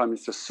Abe and Prime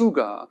Minister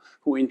Suga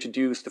who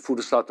introduced the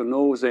Furusato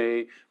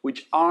Noze,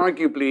 which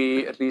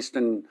arguably, at least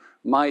in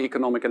my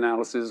economic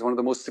analysis, is one of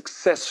the most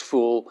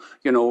successful,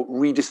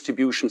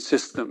 redistribution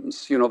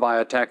systems,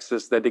 via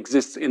taxes that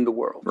exists in the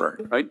world,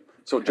 right?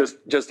 So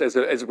just as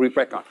a brief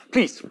background,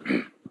 please.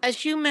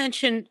 As you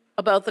mentioned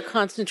about the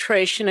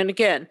concentration, and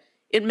again,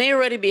 it may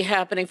already be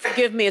happening.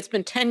 Forgive me, it's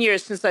been 10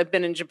 years since I've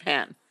been in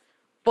Japan.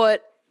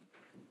 But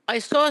I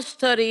saw a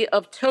study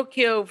of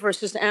Tokyo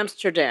versus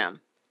Amsterdam,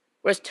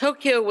 whereas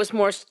Tokyo was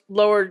more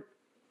lower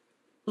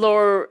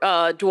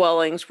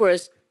dwellings,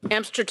 whereas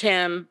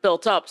Amsterdam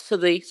built up, so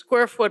the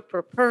square foot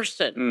per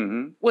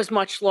person was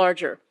much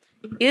larger.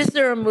 Is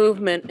there a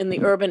movement in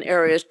the urban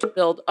areas to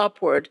build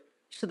upward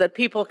so that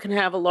people can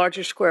have a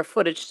larger square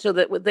footage so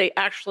that they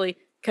actually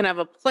can have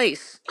a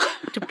place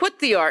to put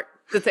the art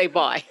that they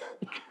buy?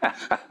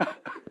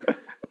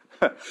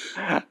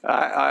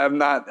 I'm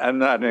not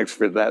an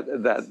expert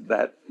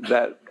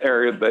that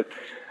area, but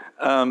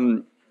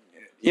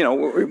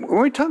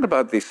when we talk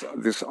about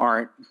this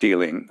art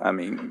dealing, I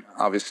mean,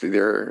 obviously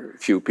there are a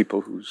few people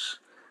who's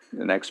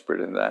an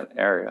expert in that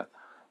area,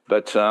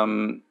 but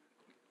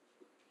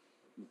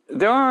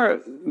there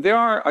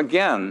are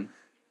again.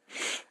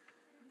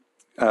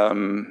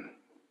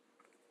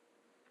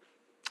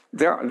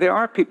 There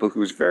are people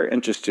who's very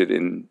interested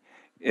in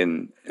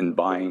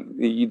buying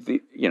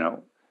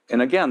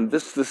and again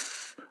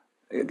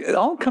it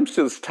all comes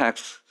to this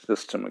tax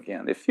system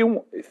again. If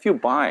you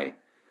buy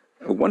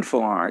a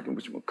wonderful art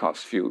which will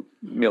cost a few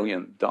 $1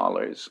 million,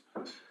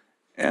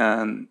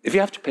 and if you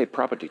have to pay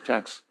property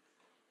tax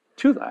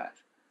to that,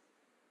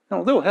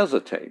 they'll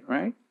hesitate,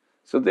 right?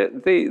 So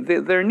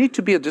there need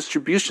to be a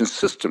distribution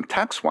system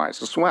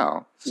tax-wise as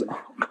well. So when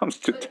it comes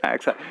to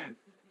tax. But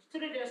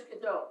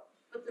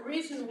the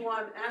reason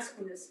why I'm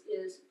asking this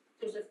is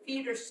there's a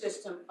feeder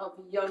system of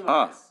young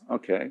artists.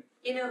 Okay.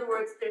 In other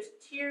words, there's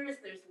tiers,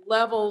 there's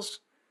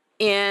levels,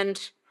 and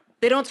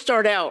they don't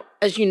start out,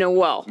 as you know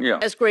well,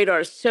 as great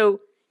artists.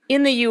 So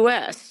in the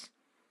U.S.,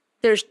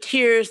 there's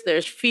tiers,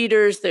 there's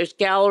feeders, there's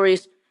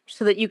galleries,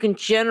 so that you can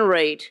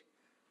generate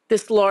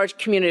this large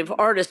community of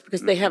artists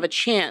because they have a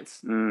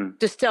chance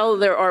to sell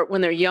their art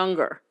when they're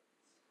younger.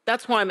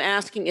 That's why I'm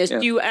asking is,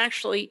 do you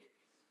actually,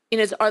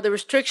 are the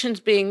restrictions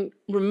being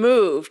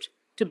removed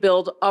to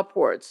build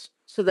upwards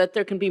so that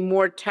there can be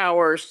more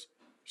towers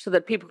so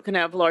that people can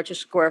have larger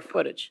square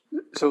footage.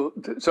 So,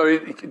 sorry,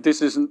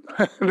 this isn't.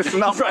 This is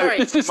not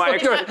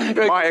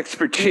my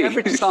expertise.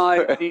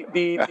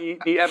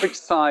 The average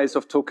size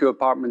of Tokyo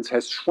apartments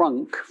has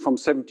shrunk from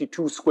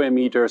 72 square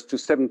meters to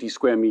 70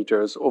 square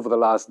meters over the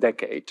last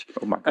decade.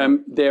 Oh my God.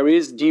 There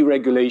is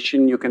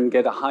deregulation. You can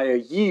get a higher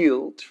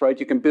yield, right?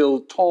 You can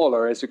build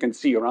taller, as you can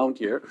see around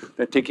here.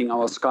 They're taking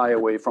our sky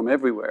away from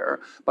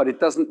everywhere, but it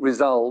doesn't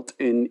result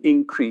in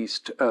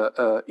increased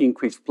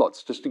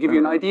plots. Just to give you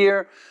an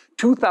idea,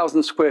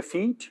 2,000 square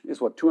feet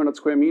is what, 200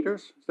 square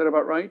meters? Is that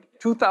about right?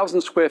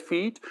 2,000 square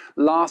feet.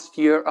 Last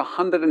year,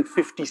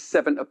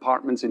 157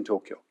 apartments in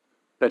Tokyo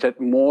that had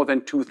more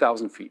than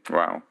 2,000 feet.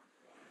 Wow.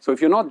 So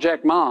if you're not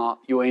Jack Ma,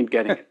 you ain't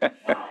getting it,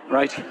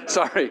 right?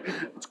 Sorry.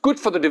 It's good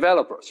for the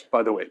developers,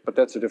 by the way, but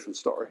that's a different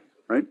story,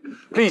 right?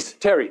 Please,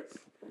 Terry.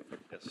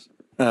 Yes.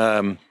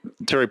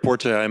 Terry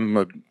Porte, I'm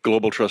a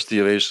global trustee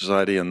of Asia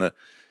Society and the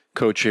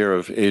co-chair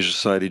of Asia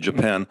Society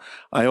Japan.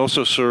 I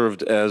also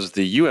served as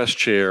the U.S.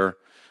 chair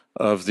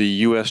of the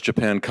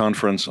U.S.-Japan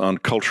Conference on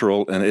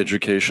Cultural and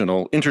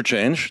Educational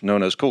Interchange,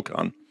 known as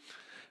CULCON.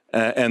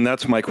 And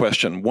that's my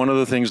question. One of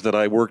the things that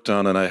I worked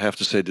on, and I have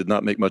to say did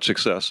not make much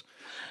success,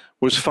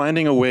 was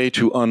finding a way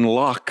to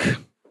unlock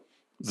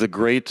the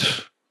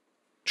great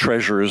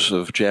treasures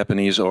of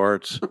Japanese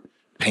art,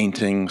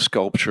 painting,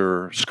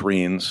 sculpture,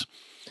 screens,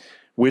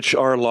 which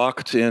are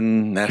locked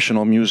in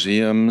national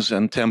museums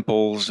and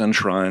temples and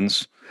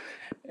shrines,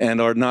 and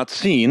are not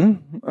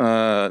seen,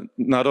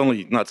 not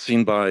only not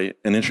seen by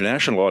an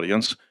international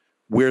audience,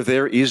 where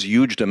there is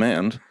huge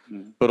demand,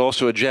 but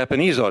also a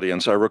Japanese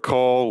audience. I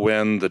recall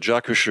when the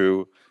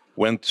Jakushu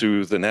went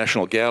to the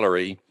National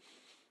Gallery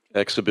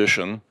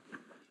exhibition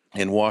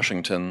in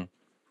Washington,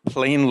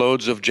 plane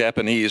loads of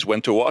Japanese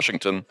went to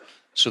Washington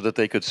so that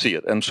they could see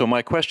it. And so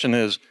my question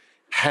is,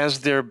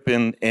 has there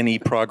been any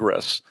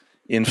progress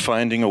in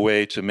finding a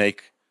way to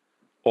make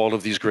all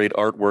of these great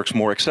artworks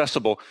more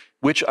accessible,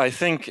 which I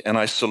think, and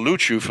I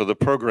salute you for the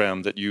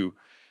program that you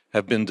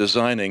have been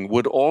designing,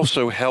 would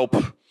also help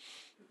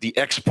the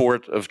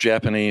export of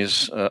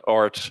Japanese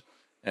art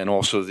and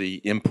also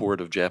the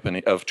import of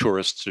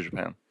tourists to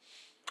Japan?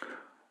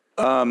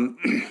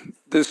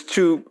 There's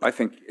two, I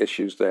think,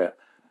 issues there.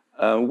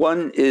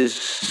 One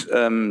is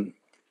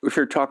if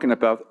you're talking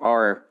about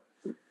our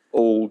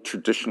old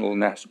traditional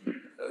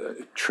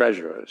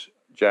treasures,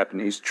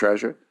 Japanese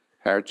treasure,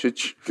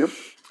 heritage. Yep.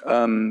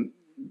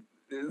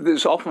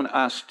 There's often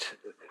asked,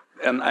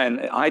 and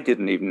I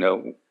didn't even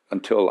know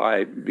until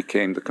I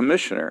became the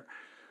commissioner,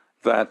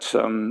 that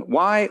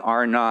why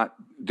are not,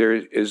 there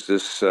is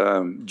this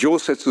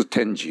Josetsu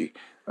Tenji,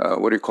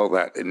 what do you call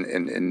that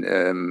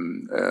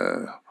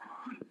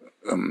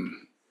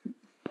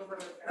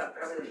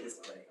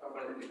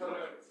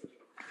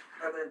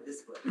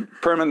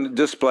permanent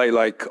display,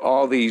 like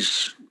all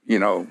these, you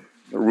know,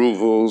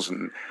 Rouvels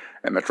and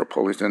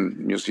Metropolitan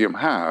Museum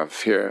have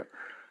here.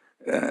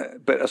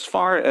 But as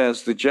far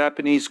as the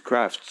Japanese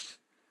crafts,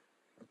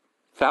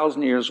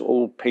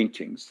 1,000-year-old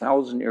paintings,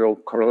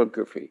 1,000-year-old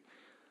calligraphy,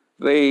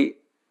 they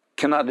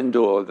cannot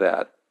endure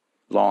that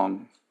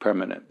long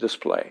permanent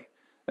display.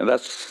 And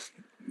that's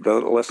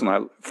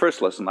the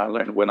first lesson I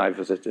learned when I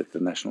visited the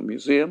National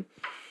Museum.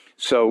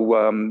 So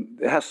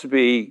it has to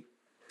be,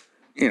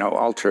 you know,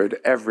 altered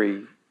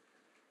every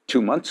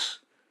 2 months.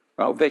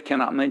 Well, they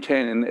cannot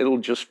maintain, and it'll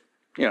just,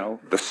 you know,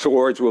 the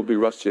swords will be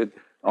rusted,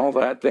 all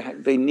that.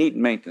 They need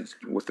maintenance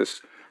with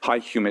this high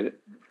humid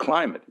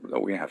climate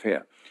that we have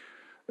here.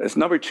 As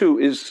number two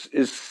is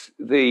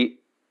the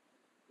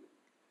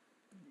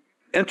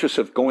interest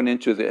of going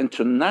into the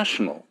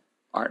international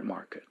art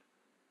market.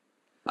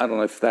 I don't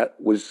know if that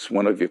was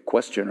one of your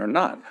question or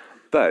not,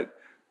 but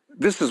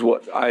this is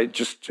what I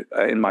just,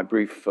 in my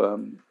brief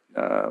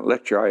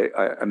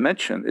lecture, I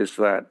mentioned, is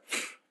that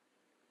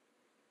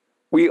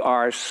we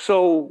are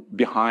so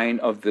behind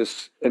of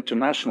this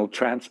international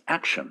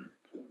transaction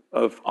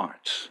of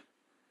arts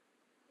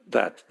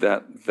that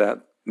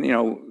you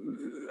know,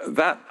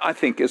 that I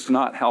think is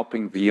not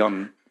helping the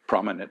young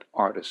prominent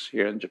artists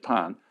here in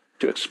Japan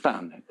to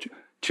expand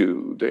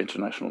to the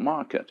international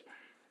market.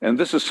 And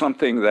this is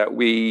something that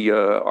we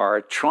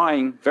are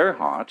trying very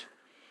hard.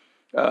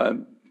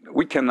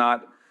 We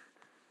cannot,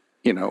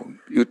 you know,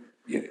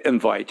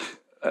 invite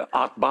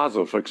Art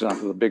Basel, for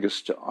example, the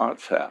biggest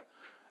art fair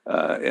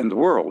in the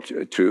world,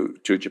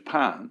 to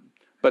Japan.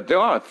 But there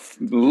are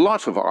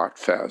lots of art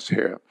fairs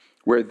here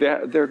where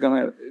they're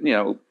going to, you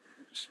know,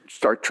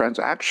 start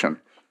transaction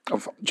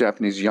of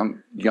Japanese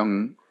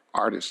young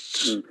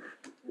artists'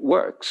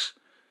 works.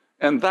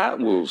 And that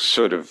will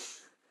sort of,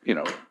 you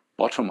know,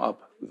 bottom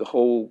up the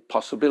whole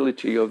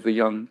possibility of the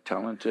young,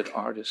 talented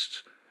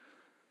artists,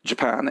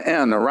 Japan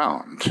and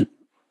around.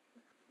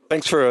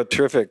 Thanks for a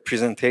terrific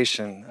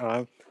presentation.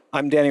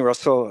 I'm Danny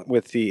Russell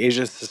with the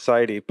Asia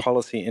Society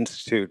Policy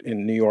Institute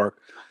in New York.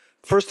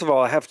 First of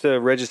all, I have to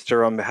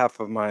register on behalf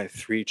of my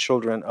 3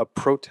 children a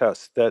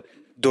protest that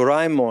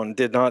Doraemon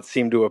did not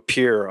seem to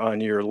appear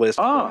on your list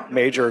of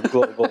major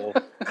global...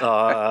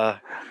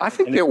 I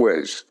think there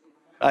was.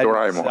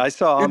 Doraemon. I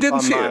saw you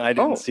didn't see online, it? I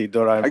didn't see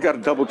Doraemon. I got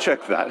to double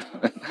check that.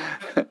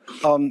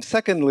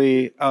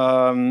 Secondly,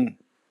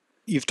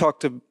 you've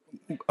talked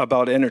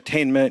about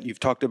entertainment, you've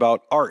talked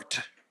about art,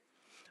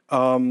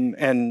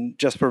 and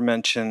Jesper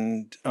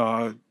mentioned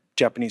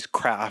Japanese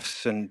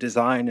crafts and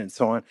design and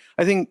so on.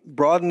 I think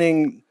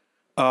broadening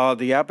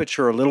the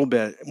aperture a little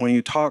bit when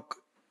you talk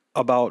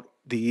about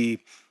the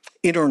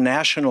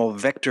international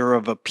vector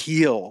of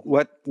appeal,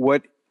 what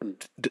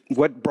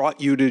brought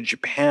you to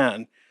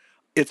Japan?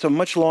 It's a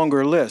much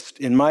longer list.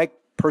 In my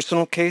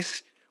personal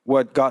case,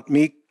 what got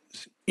me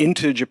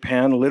into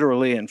Japan,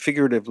 literally and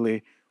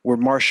figuratively, were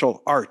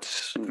martial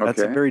arts. Okay. That's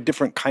a very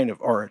different kind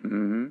of art.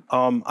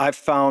 Mm-hmm. I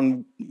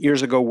found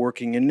years ago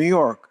working in New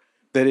York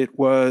that it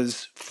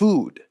was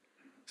food,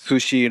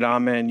 sushi,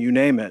 ramen, you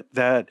name it,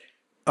 that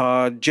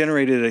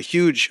generated a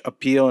huge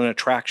appeal and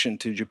attraction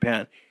to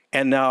Japan.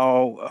 And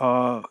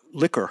now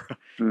liquor,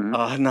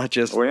 not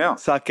just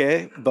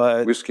sake,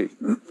 but whiskey,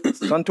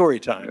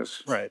 Suntory time.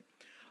 Yes. Right.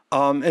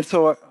 And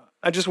so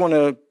I just want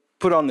to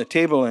put on the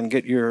table and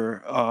get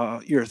your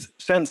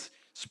sense.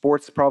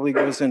 Sports probably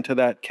goes into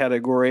that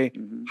category.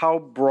 Mm-hmm. How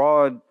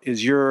broad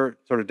is your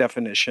sort of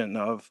definition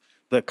of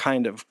the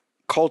kind of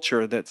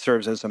culture that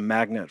serves as a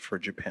magnet for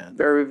Japan?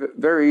 Very,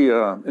 very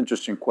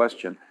interesting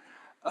question.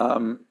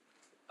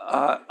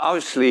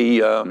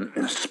 Obviously,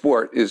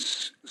 sport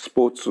is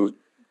sports.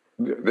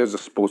 There's a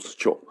sports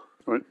show.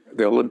 Right.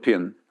 The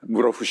Olympian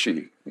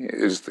Murofushi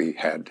is the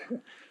head,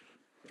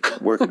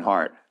 working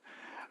hard.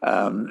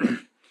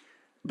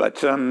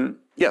 But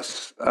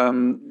yes,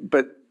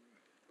 but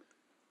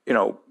you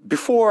know,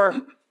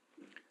 before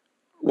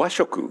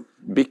washoku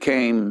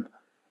became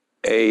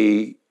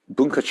a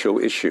bunkacho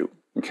issue,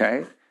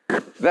 okay,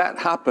 that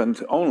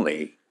happened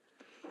only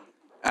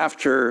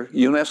after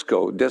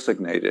UNESCO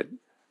designated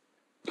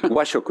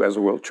washoku as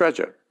a world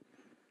treasure.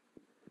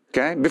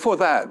 Okay, before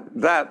that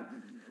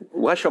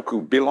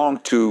washoku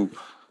belonged to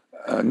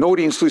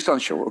Norin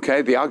Suisansho,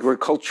 okay, the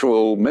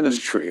agricultural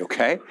ministry,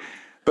 okay.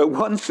 But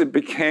once it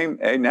became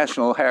a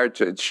national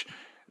heritage,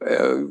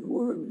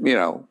 you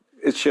know,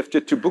 it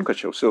shifted to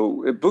bunkacho.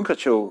 So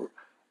bunkacho,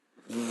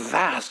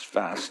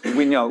 vast.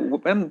 We know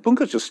when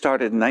bunkacho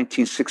started in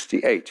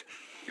 1968.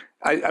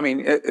 I mean,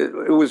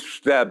 it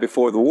was there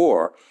before the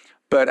war,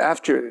 but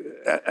after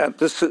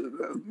this,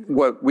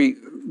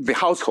 the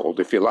household,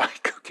 if you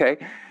like, okay,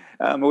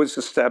 was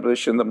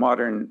established in the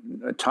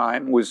modern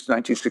time was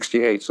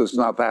 1968, so it's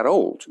not that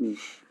old.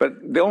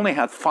 But they only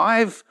had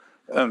 5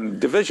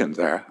 divisions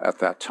there at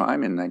that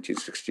time in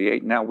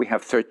 1968. Now we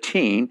have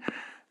 13,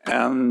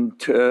 and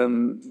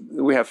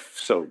we have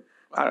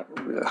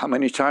how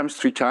many times?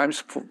 3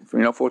 times,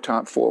 4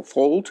 times,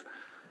 4-fold,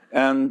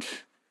 and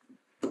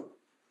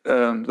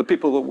the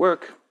people that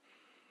work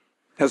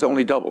has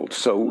only doubled.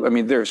 So I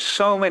mean, there's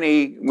so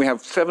many. We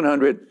have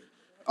 700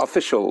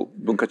 official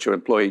bunkacho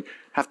employees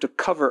have to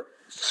cover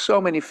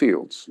so many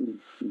fields,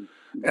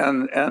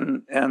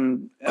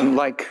 and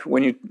like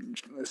when you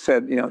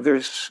said, you know,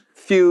 there's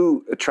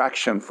few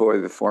attraction for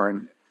the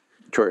foreign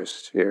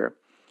tourists here.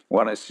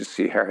 One is to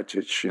see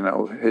heritage, you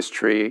know,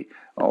 history,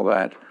 all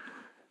that,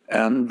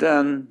 and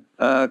then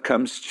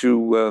comes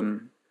to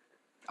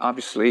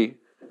obviously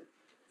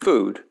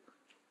food,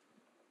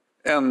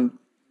 and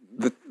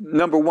the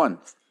number 1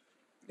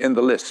 in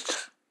the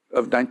list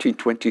of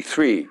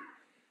 1923.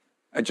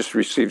 I just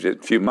received it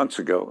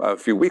a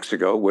few weeks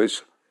ago,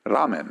 was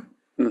ramen,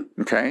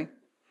 okay?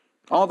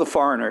 All the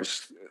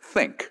foreigners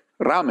think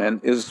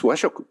ramen is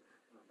washoku,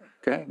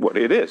 okay? What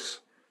it is,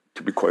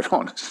 to be quite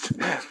honest.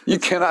 You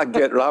cannot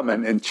get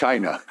ramen in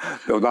China,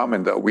 the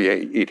ramen that we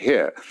eat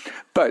here.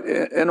 But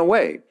in a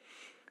way,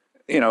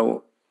 you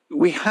know,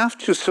 we have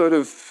to sort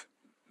of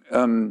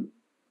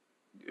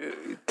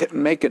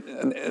take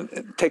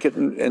it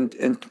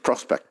in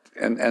prospect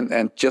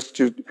and just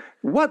to,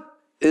 what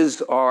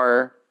is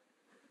our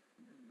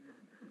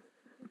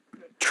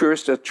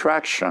tourist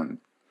attraction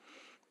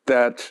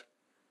that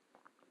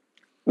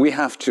we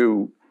have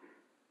to,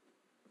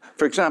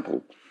 for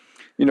example,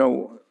 you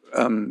know,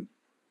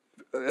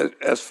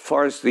 as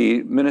far as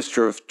the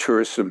Minister of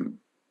Tourism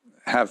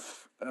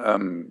have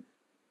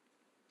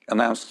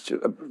announced,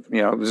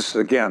 you know, this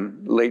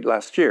again late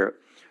last year,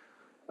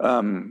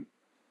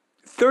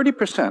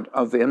 30%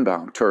 of the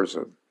inbound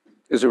tourism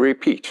is a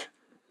repeat,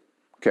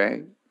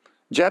 okay?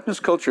 Japanese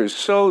culture is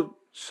so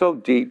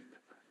deep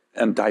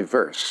and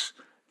diverse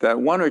that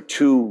 1 or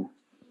 2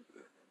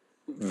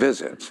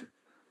 visits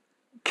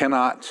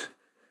cannot,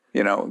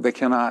 you know, they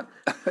cannot,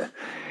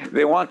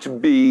 they want to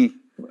be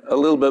a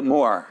little bit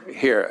more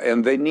here,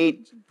 and they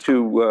need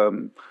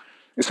to,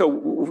 so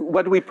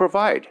what do we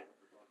provide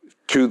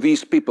to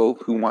these people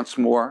who wants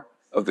more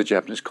of the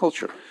Japanese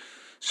culture?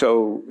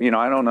 So, you know,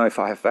 I don't know if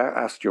I have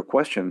asked your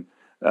question,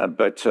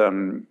 but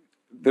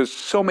there's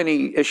so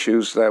many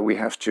issues that we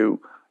have to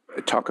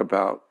talk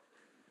about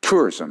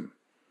tourism.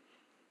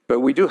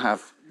 But we do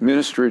have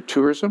Ministry of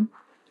Tourism,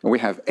 and we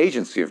have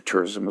Agency of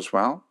Tourism as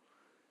well,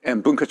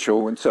 and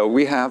bunkacho, and so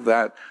we have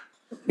that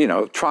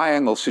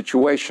triangle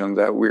situation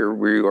that we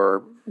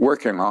are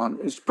working on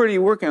is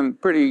working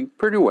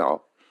pretty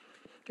well,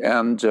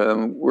 and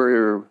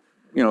we're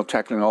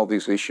tackling all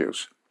these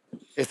issues.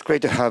 It's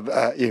great to have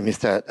you,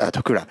 Mr.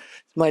 Tokura.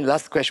 My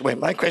last question. Wait,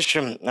 my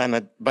question. I'm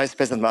a vice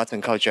president of arts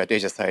and culture at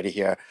Asia Society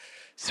here.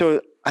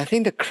 So I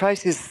think the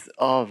crisis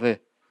of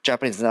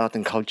Japanese art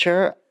and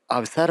culture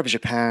outside of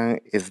Japan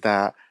is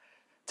that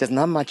there's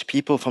not much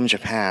people from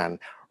Japan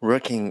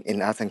working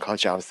in arts and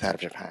culture outside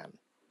of Japan.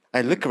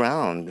 I look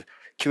around,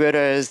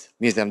 curators,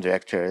 museum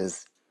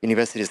directors,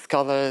 university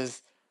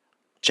scholars,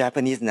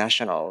 Japanese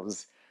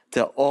nationals,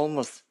 they're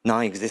almost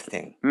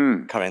non-existing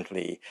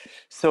currently.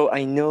 So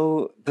I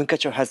know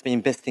Bunkacho has been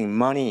investing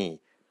money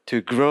to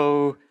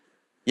grow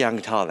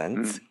young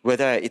talents,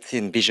 whether it's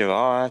in visual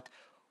art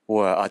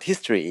or art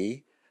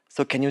history.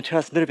 So can you tell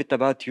us a little bit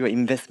about your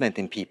investment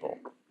in people,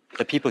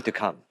 the people to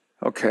come?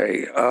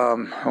 Okay.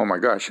 Oh my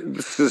gosh,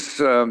 this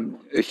is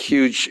a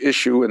huge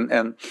issue,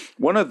 and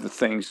one of the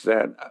things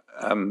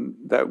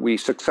that we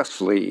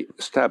successfully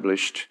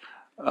established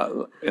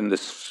in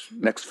this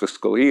next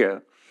fiscal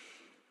year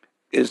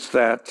is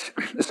that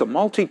it's a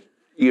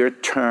multi-year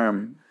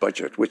term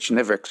budget, which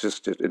never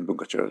existed in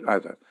Bunkacho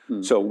either.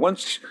 So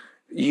once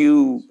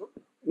you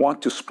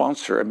want to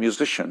sponsor a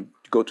musician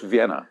to go to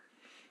Vienna,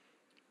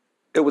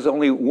 it was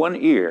only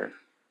 1 year,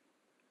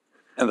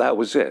 and that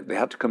was it. They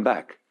had to come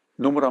back.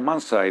 Nomura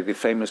Mansai, the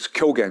famous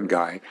Kyogen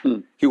guy,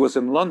 he was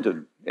in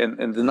London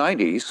in the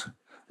 90s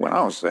when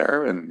I was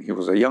there, and he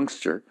was a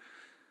youngster.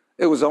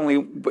 It was only,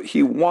 but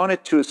he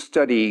wanted to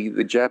study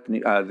the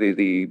Japanese,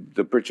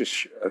 the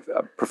British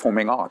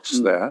performing arts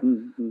there.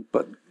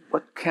 But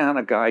what can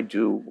a guy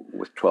do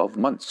with 12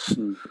 months?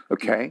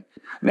 Okay,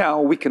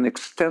 now we can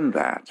extend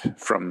that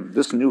from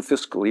this new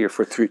fiscal year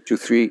for 3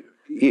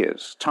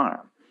 years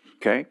time.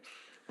 Okay,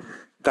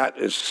 that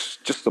is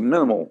just the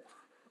minimal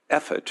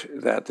effort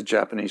that the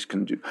Japanese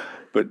can do.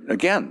 But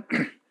again,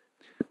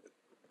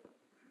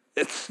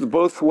 it's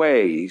both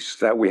ways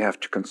that we have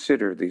to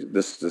consider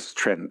this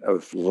trend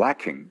of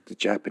lacking the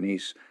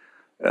Japanese.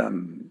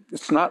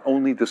 It's not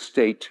only the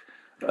state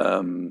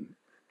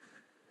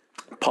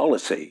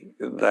policy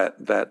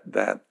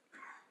that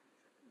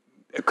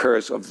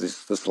occurs of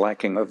this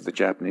lacking of the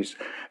Japanese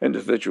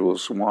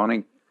individuals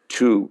wanting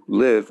to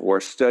live or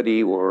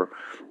study or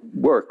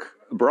work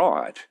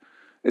abroad.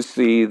 It's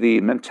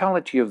the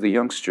mentality of the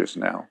youngsters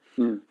now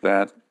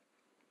that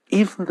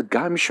even the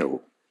Gamsho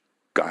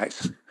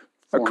guys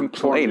are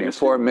complaining,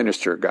 foreign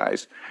minister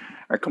guys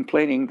are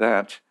complaining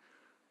that,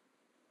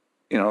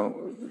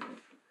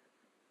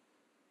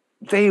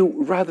 they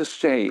rather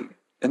stay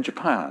in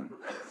Japan.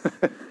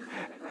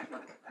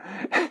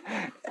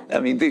 I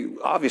mean,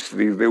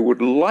 obviously they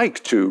would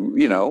like to,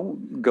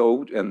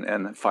 go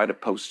and fight a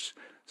post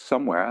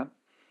somewhere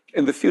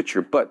in the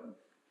future, but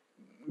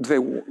they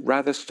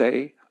rather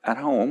stay at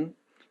home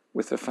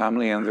with their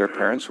family and their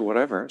parents or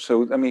whatever.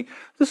 So, I mean,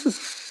 this is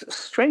a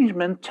strange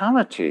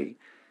mentality,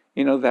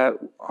 that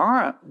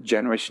our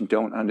generation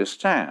don't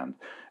understand.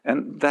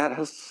 And that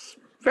has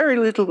very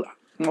little,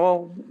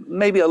 well,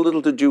 maybe a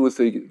little to do with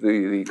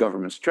the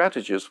government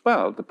strategy as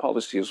well, the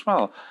policy as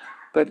well.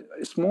 But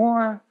it's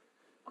more,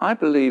 I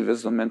believe,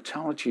 is the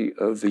mentality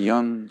of the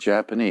young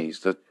Japanese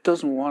that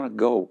doesn't want to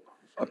go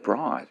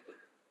abroad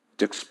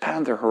to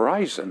expand their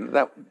horizon.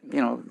 That,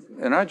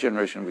 in our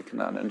generation, we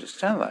cannot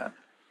understand that.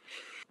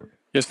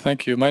 Yes,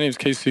 thank you. My name is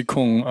Casey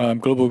Kung. I'm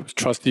global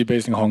trustee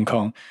based in Hong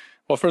Kong.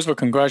 Well, first of all,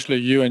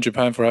 congratulate you and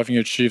Japan for having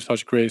achieved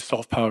such great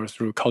soft power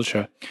through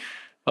culture.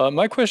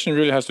 My question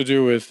really has to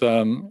do with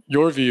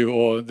your view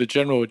or the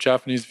general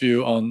Japanese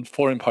view on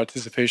foreign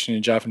participation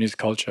in Japanese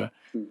culture.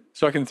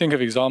 So I can think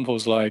of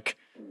examples like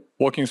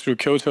walking through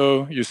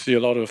Kyoto, you see a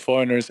lot of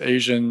foreigners,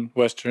 Asian,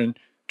 Western,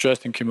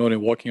 dressed in kimono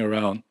walking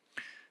around,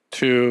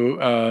 to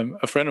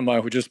a friend of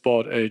mine who just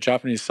bought a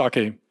Japanese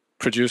sake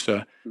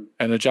producer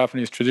and a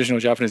traditional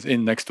Japanese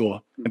inn next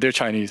door, and they're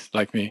Chinese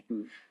like me.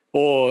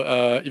 Or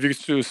if you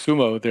do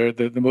sumo, they're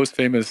the most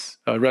famous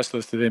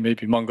wrestlers today may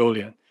be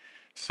Mongolian.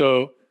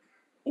 So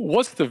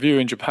what's the view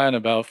in Japan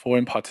about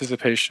foreign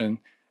participation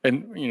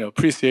and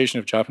appreciation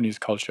of Japanese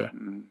culture?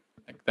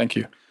 Thank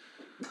you.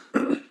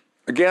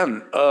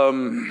 Again,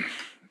 the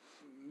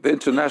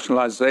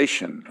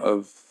internationalization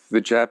of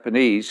the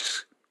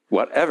Japanese,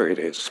 whatever it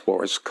is,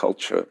 sports,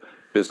 culture,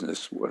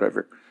 business,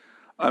 whatever,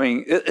 I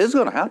mean, it's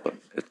going to happen.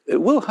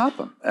 It will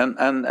happen,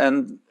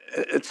 and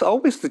it's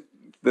always the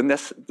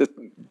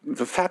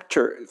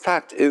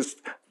fact is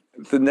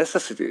the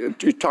necessity.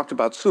 You talked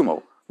about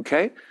sumo,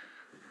 okay?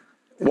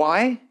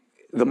 Why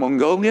the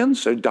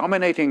Mongolians are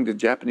dominating the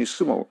Japanese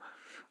sumo?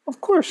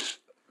 Of course,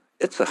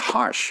 it's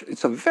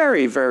a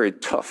very, very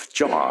tough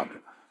job,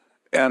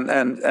 and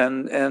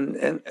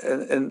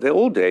in the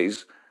old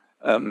days,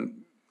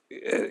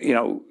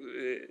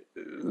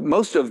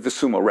 most of the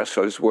sumo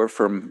wrestlers were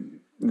from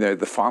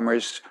the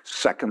farmer's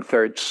second,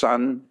 third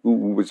son who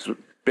was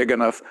big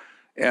enough,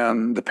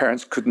 and the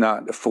parents could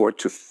not afford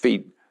to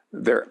feed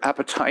their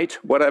appetite,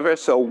 whatever.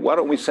 So why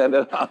don't we send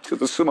it out to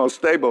the sumo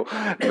stable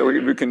so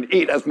we can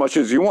eat as much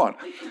as you want?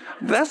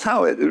 That's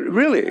how it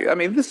really, I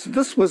mean,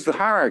 this was the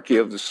hierarchy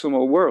of the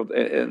sumo world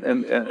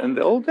in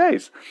the old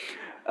days.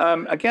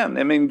 Again,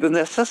 I mean, the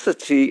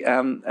necessity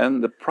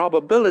and the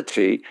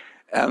probability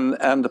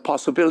and the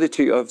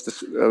possibility of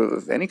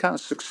any kind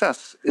of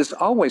success is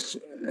always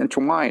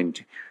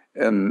intertwined.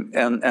 And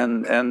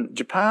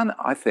Japan,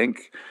 I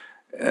think,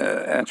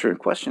 answering the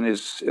question,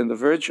 is in the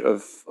verge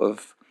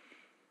of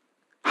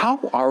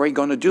how are we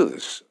going to do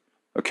this?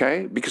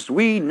 Okay? Because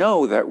we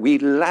know that we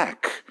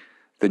lack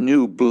the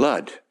new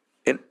blood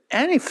in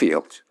any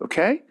field,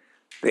 okay?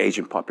 The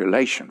Asian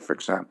population, for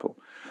example.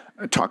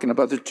 Talking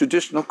about the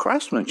traditional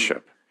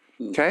craftsmanship,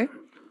 okay?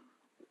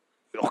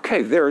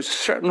 Okay, there are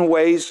certain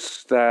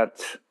ways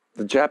that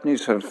the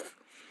Japanese have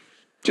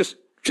just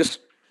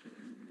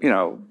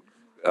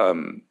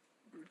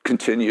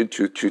continued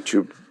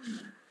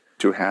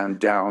to hand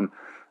down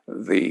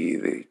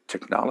the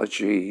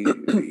technology,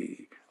 the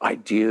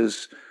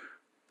ideas,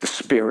 the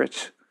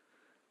spirit.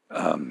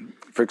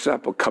 For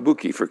example,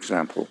 kabuki, for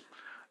example.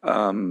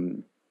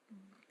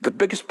 The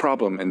biggest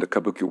problem in the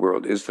kabuki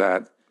world is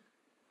that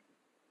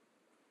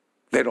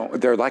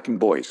they're lacking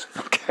boys,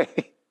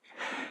 okay?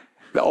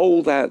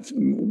 That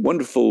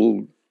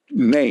wonderful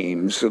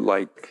names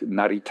like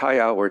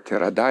Naritaya or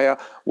Teradaya,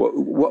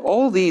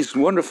 all these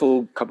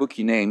wonderful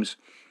kabuki names,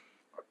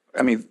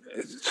 I mean,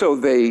 so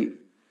they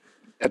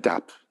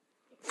adapt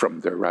from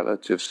their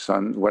relatives,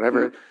 son,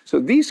 whatever. So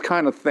these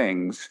kind of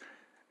things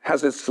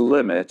has its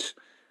limit,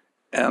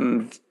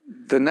 and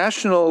the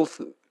National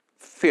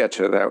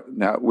Theater that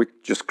now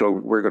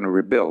we're going to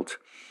rebuild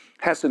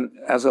has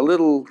a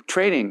little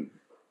training,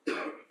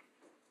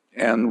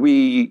 and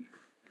we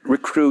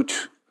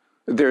recruit.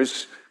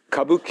 There's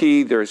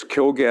kabuki, there's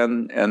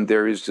kyogen, and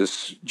there is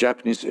this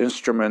Japanese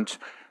instrument,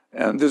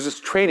 and there's this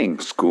training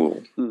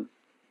school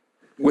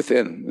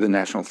within the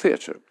National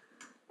Theater.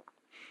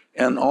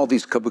 And all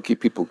these kabuki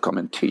people come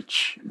and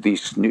teach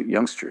these new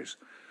youngsters.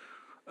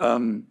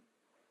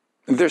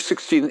 They're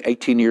 16,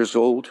 18 years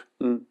old,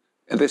 and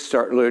they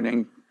start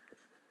learning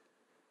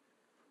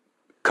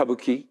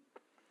kabuki.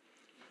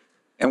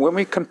 And when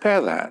we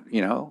compare that,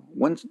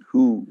 one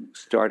who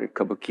started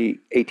kabuki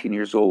 18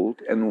 years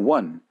old and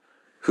one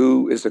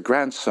who is the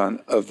grandson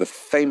of the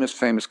famous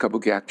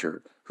kabuki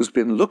actor who's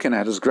been looking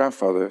at his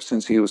grandfather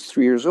since he was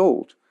 3 years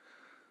old,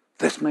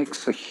 this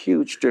makes a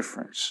huge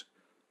difference,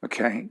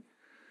 okay?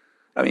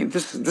 I mean,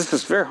 this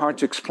is very hard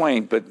to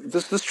explain, but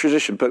this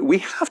tradition, but we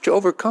have to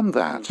overcome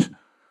that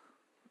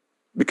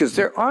because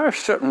there are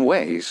certain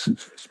ways,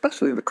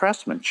 especially in the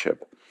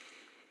craftsmanship,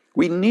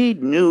 we need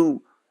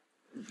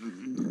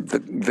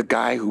the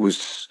guy who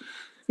was,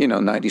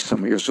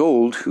 90-some years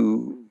old,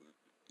 who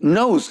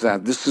knows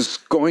that this is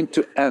going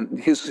to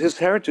end. His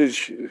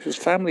heritage, his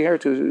family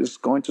heritage is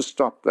going to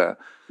stop there.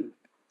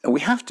 And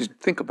we have to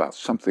think about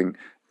something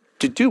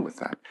to do with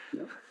that.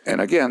 Yeah.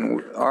 And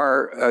again,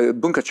 our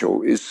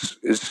Bunkacho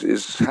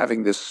is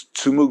having this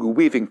Tsumugu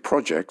weaving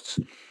project.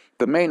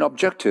 The main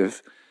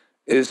objective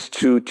is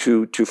to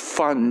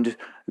fund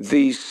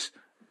these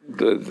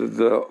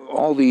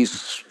all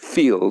these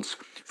fields.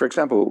 For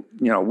example,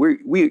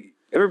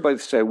 everybody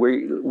said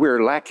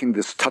we're lacking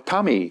this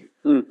tatami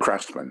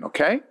craftsman,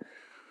 okay?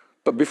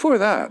 But before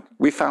that,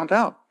 we found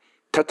out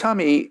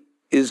tatami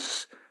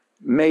is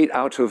made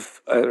out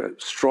of a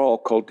straw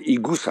called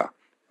igusa,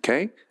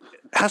 okay?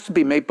 It has to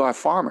be made by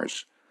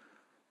farmers.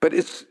 But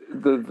it's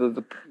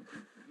the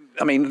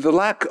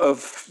lack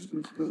of,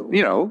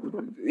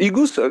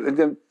 igusa,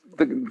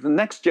 the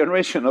next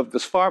generation of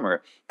this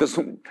farmer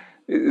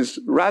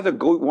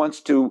wants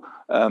to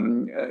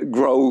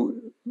grow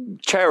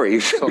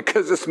cherries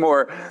because it's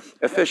more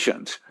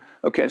efficient.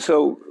 Okay,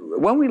 so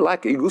when we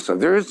lack igusa,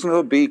 there is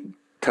no big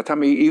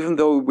tatami, even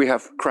though we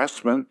have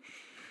craftsmen.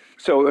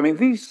 So, I mean,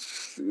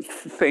 these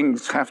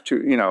things have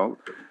to,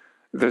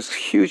 there's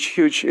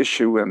huge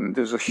issue and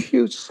there's a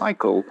huge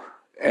cycle,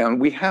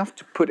 and we have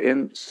to put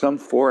in some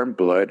foreign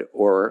blood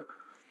or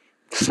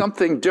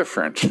something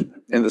different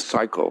in the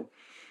cycle,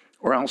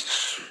 or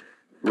else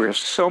there are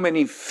so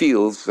many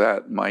fields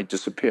that might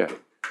disappear.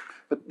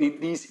 But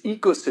these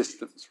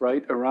ecosystems,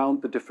 right,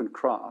 around the different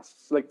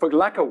crafts, like for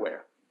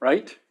lacquerware,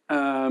 right?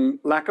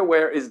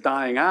 Lacquerware is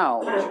dying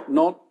out.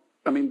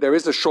 There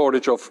is a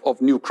shortage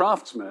of new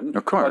craftsmen,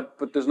 of course,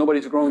 but there's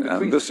nobody to grow the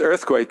trees. This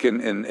earthquake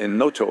in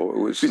Noto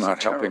was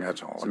not helping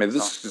at all. I mean,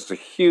 this is a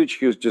huge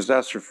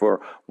disaster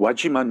for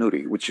Wajima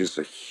Nuri, which is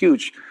a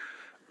huge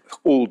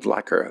old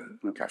lacquer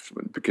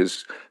craftsman,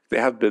 because they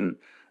have been,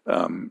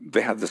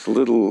 they had this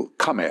little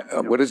kame,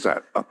 what is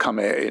that? A kame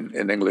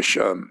in English?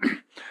 A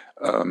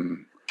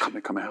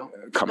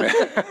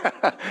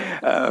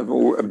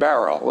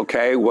barrel,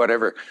 okay,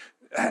 whatever.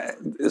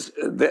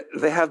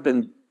 They have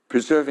been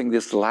preserving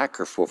this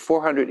lacquer for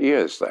 400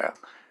 years there.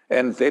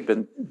 And they've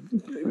been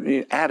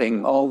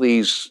adding all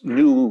these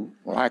new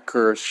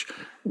lacquers,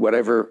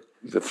 whatever,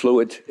 the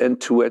fluid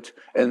into it,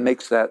 and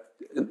makes that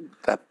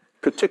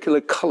particular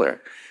color,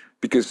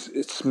 because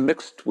it's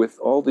mixed with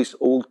all this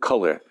old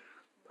color.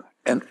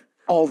 And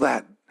all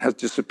that has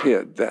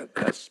disappeared.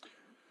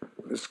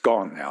 It's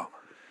gone now.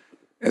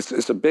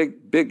 It's a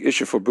big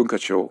issue for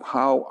Bunkacho.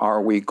 How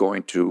are we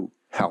going to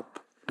help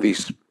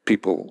these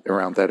people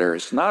around that area?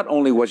 It's not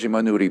only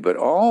Wajimanuri, but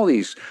all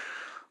these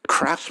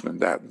craftsmen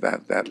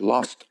that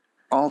lost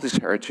all this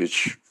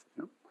heritage.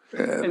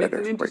 And it's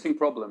an interesting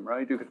problem,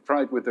 right? You could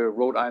try it with the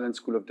Rhode Island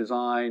School of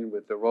Design,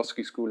 with the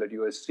Roski School at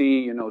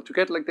USC, to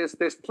get like this.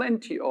 There's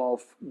plenty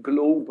of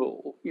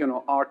global,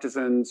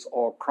 artisans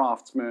or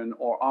craftsmen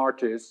or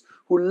artists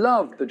who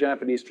love the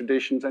Japanese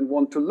traditions and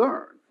want to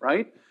learn,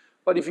 right?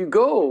 But if you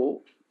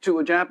go to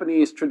a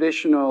Japanese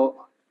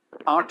traditional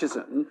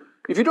artisan,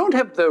 if you don't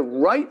have the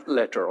right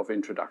letter of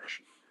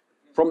introduction,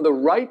 from the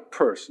right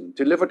person,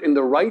 delivered in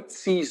the right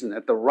season,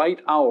 at the right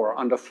hour,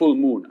 under full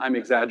moon. I'm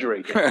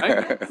exaggerating,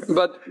 right?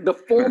 But the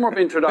form of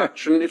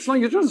introduction, it's not,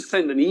 you just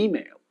send an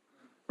email,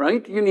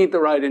 right? You need the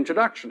right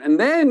introduction. And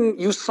then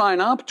you sign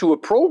up to a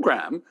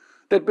program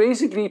that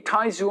basically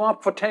ties you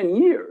up for 10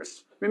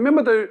 years.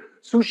 Remember the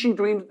sushi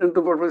dreams,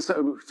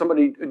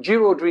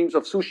 Jiro dreams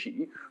of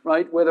sushi,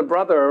 right? Where the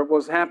brother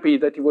was happy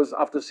that he was,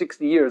 after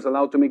 60 years,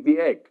 allowed to make the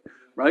egg.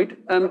 Right,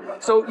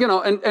 so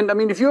and I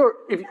mean, if you're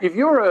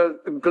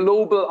a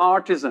global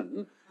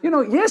artisan,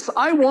 yes,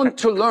 I want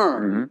to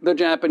learn the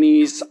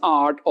Japanese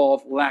art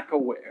of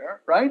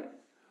lacquerware, right?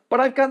 But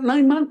I've got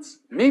 9 months,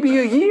 maybe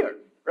a year,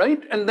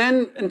 right?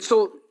 And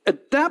so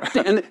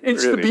adapting, and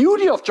it's the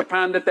beauty of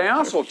Japan that they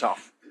are so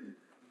tough.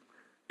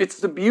 It's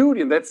the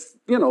beauty, and that's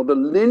the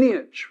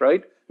lineage,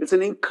 right? It's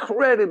an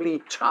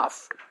incredibly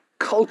tough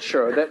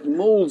culture that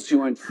molds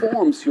you and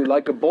forms you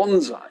like a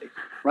bonsai.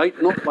 Right?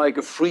 Not like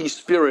a free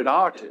spirit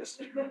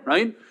artist,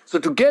 right? So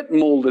to get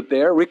molded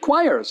there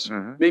requires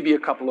maybe a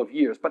couple of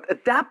years, but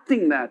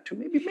adapting that to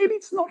maybe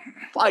it's not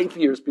 5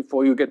 years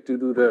before you get to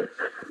do the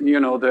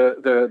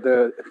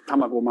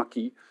tamago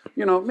maki.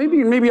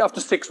 Maybe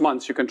after 6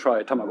 months you can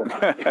try a tamago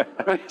maki.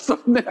 Right? So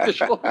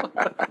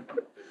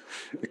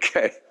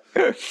okay.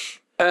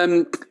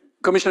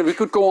 Commissioner, we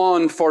could go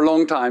on for a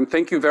long time.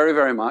 Thank you very,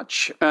 very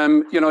much.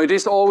 It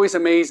is always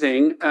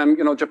amazing.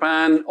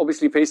 Japan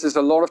obviously faces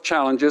a lot of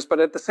challenges, but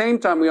at the same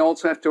time, we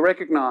also have to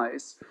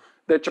recognize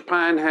that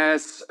Japan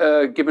has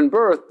given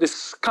birth,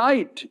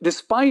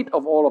 despite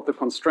of all of the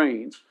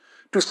constraints,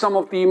 to some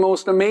of the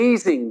most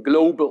amazing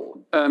global,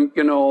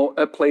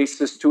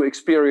 places to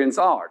experience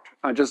art.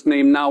 I just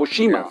named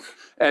Naoshima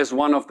as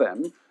one of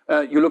them.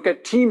 You look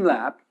at Team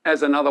Lab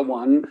as another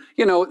one.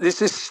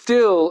 This is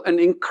still an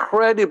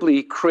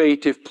incredibly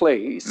creative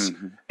place.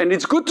 And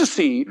it's good to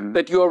see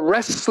that you're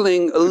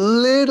wrestling a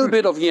little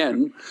bit of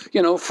yen,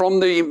 from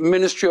the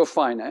Ministry of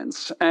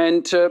Finance.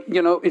 And,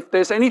 if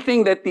there's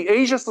anything that the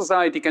Asia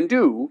Society can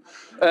do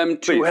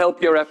to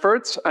help your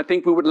efforts, I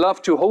think we would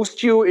love to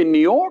host you in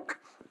New York.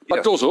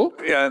 But also,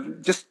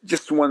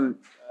 just one,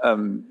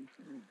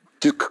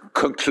 to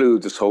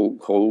conclude this whole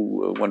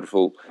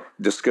wonderful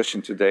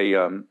discussion today.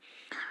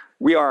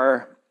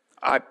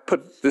 I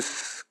put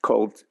this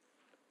called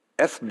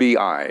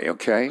FBI,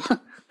 okay?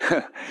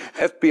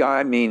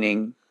 FBI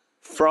meaning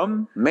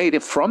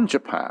made from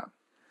Japan,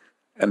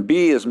 and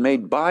B is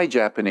made by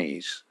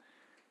Japanese,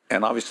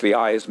 and obviously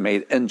I is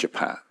made in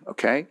Japan,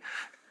 okay?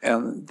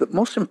 And the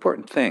most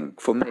important thing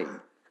for me,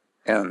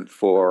 and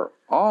for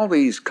all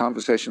these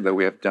conversations that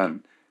we have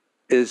done,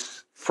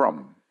 is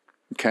from,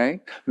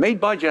 okay? Made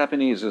by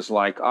Japanese is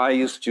like I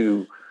used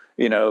to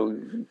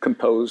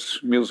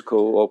compose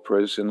musical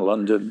operas in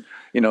London.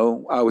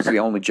 I was the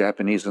only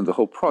Japanese in the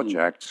whole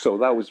project, so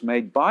that was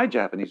made by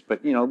Japanese.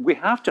 But, we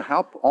have to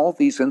help all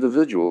these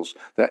individuals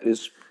that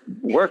is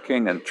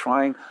working and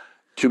trying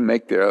to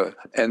make their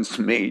ends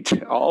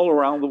meet all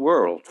around the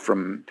world,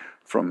 from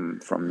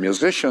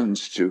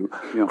musicians to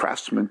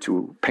craftsmen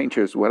to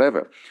painters,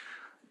 whatever.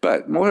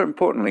 But more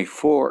importantly,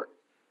 for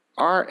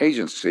our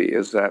agency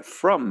is that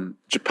from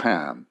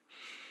Japan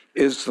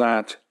is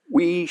that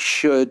we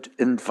should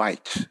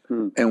invite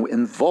and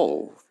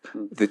involve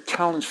the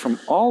talents from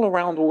all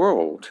around the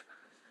world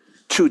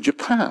to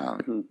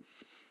Japan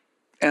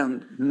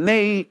and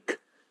make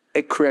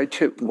a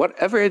creative,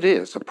 whatever it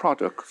is, a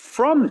product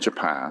from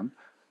Japan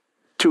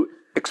to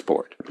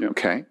export,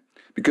 okay?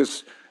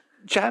 Because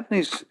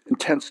Japanese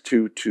intends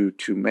to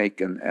make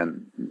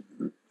and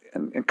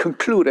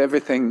conclude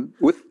everything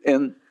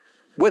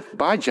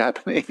by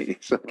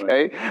Japanese,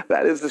 okay? Right.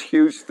 That is a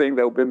huge thing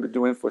that we've been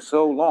doing for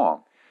so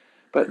long.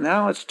 But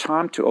now it's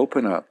time to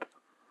open up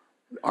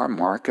our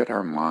market,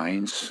 our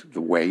minds,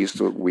 the ways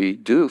that we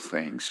do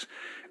things,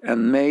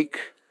 and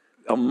make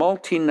a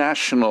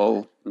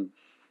multinational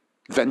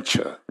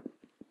venture.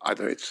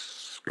 Either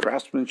it's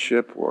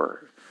craftsmanship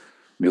or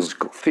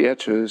musical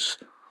theaters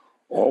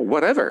or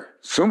whatever,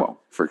 sumo,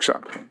 for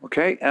example,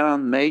 okay?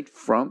 And made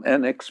from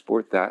and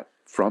export that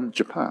from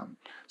Japan.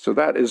 So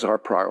that is our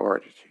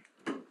priority.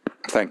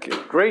 Thank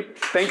you. Great.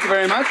 Thank you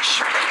very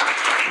much.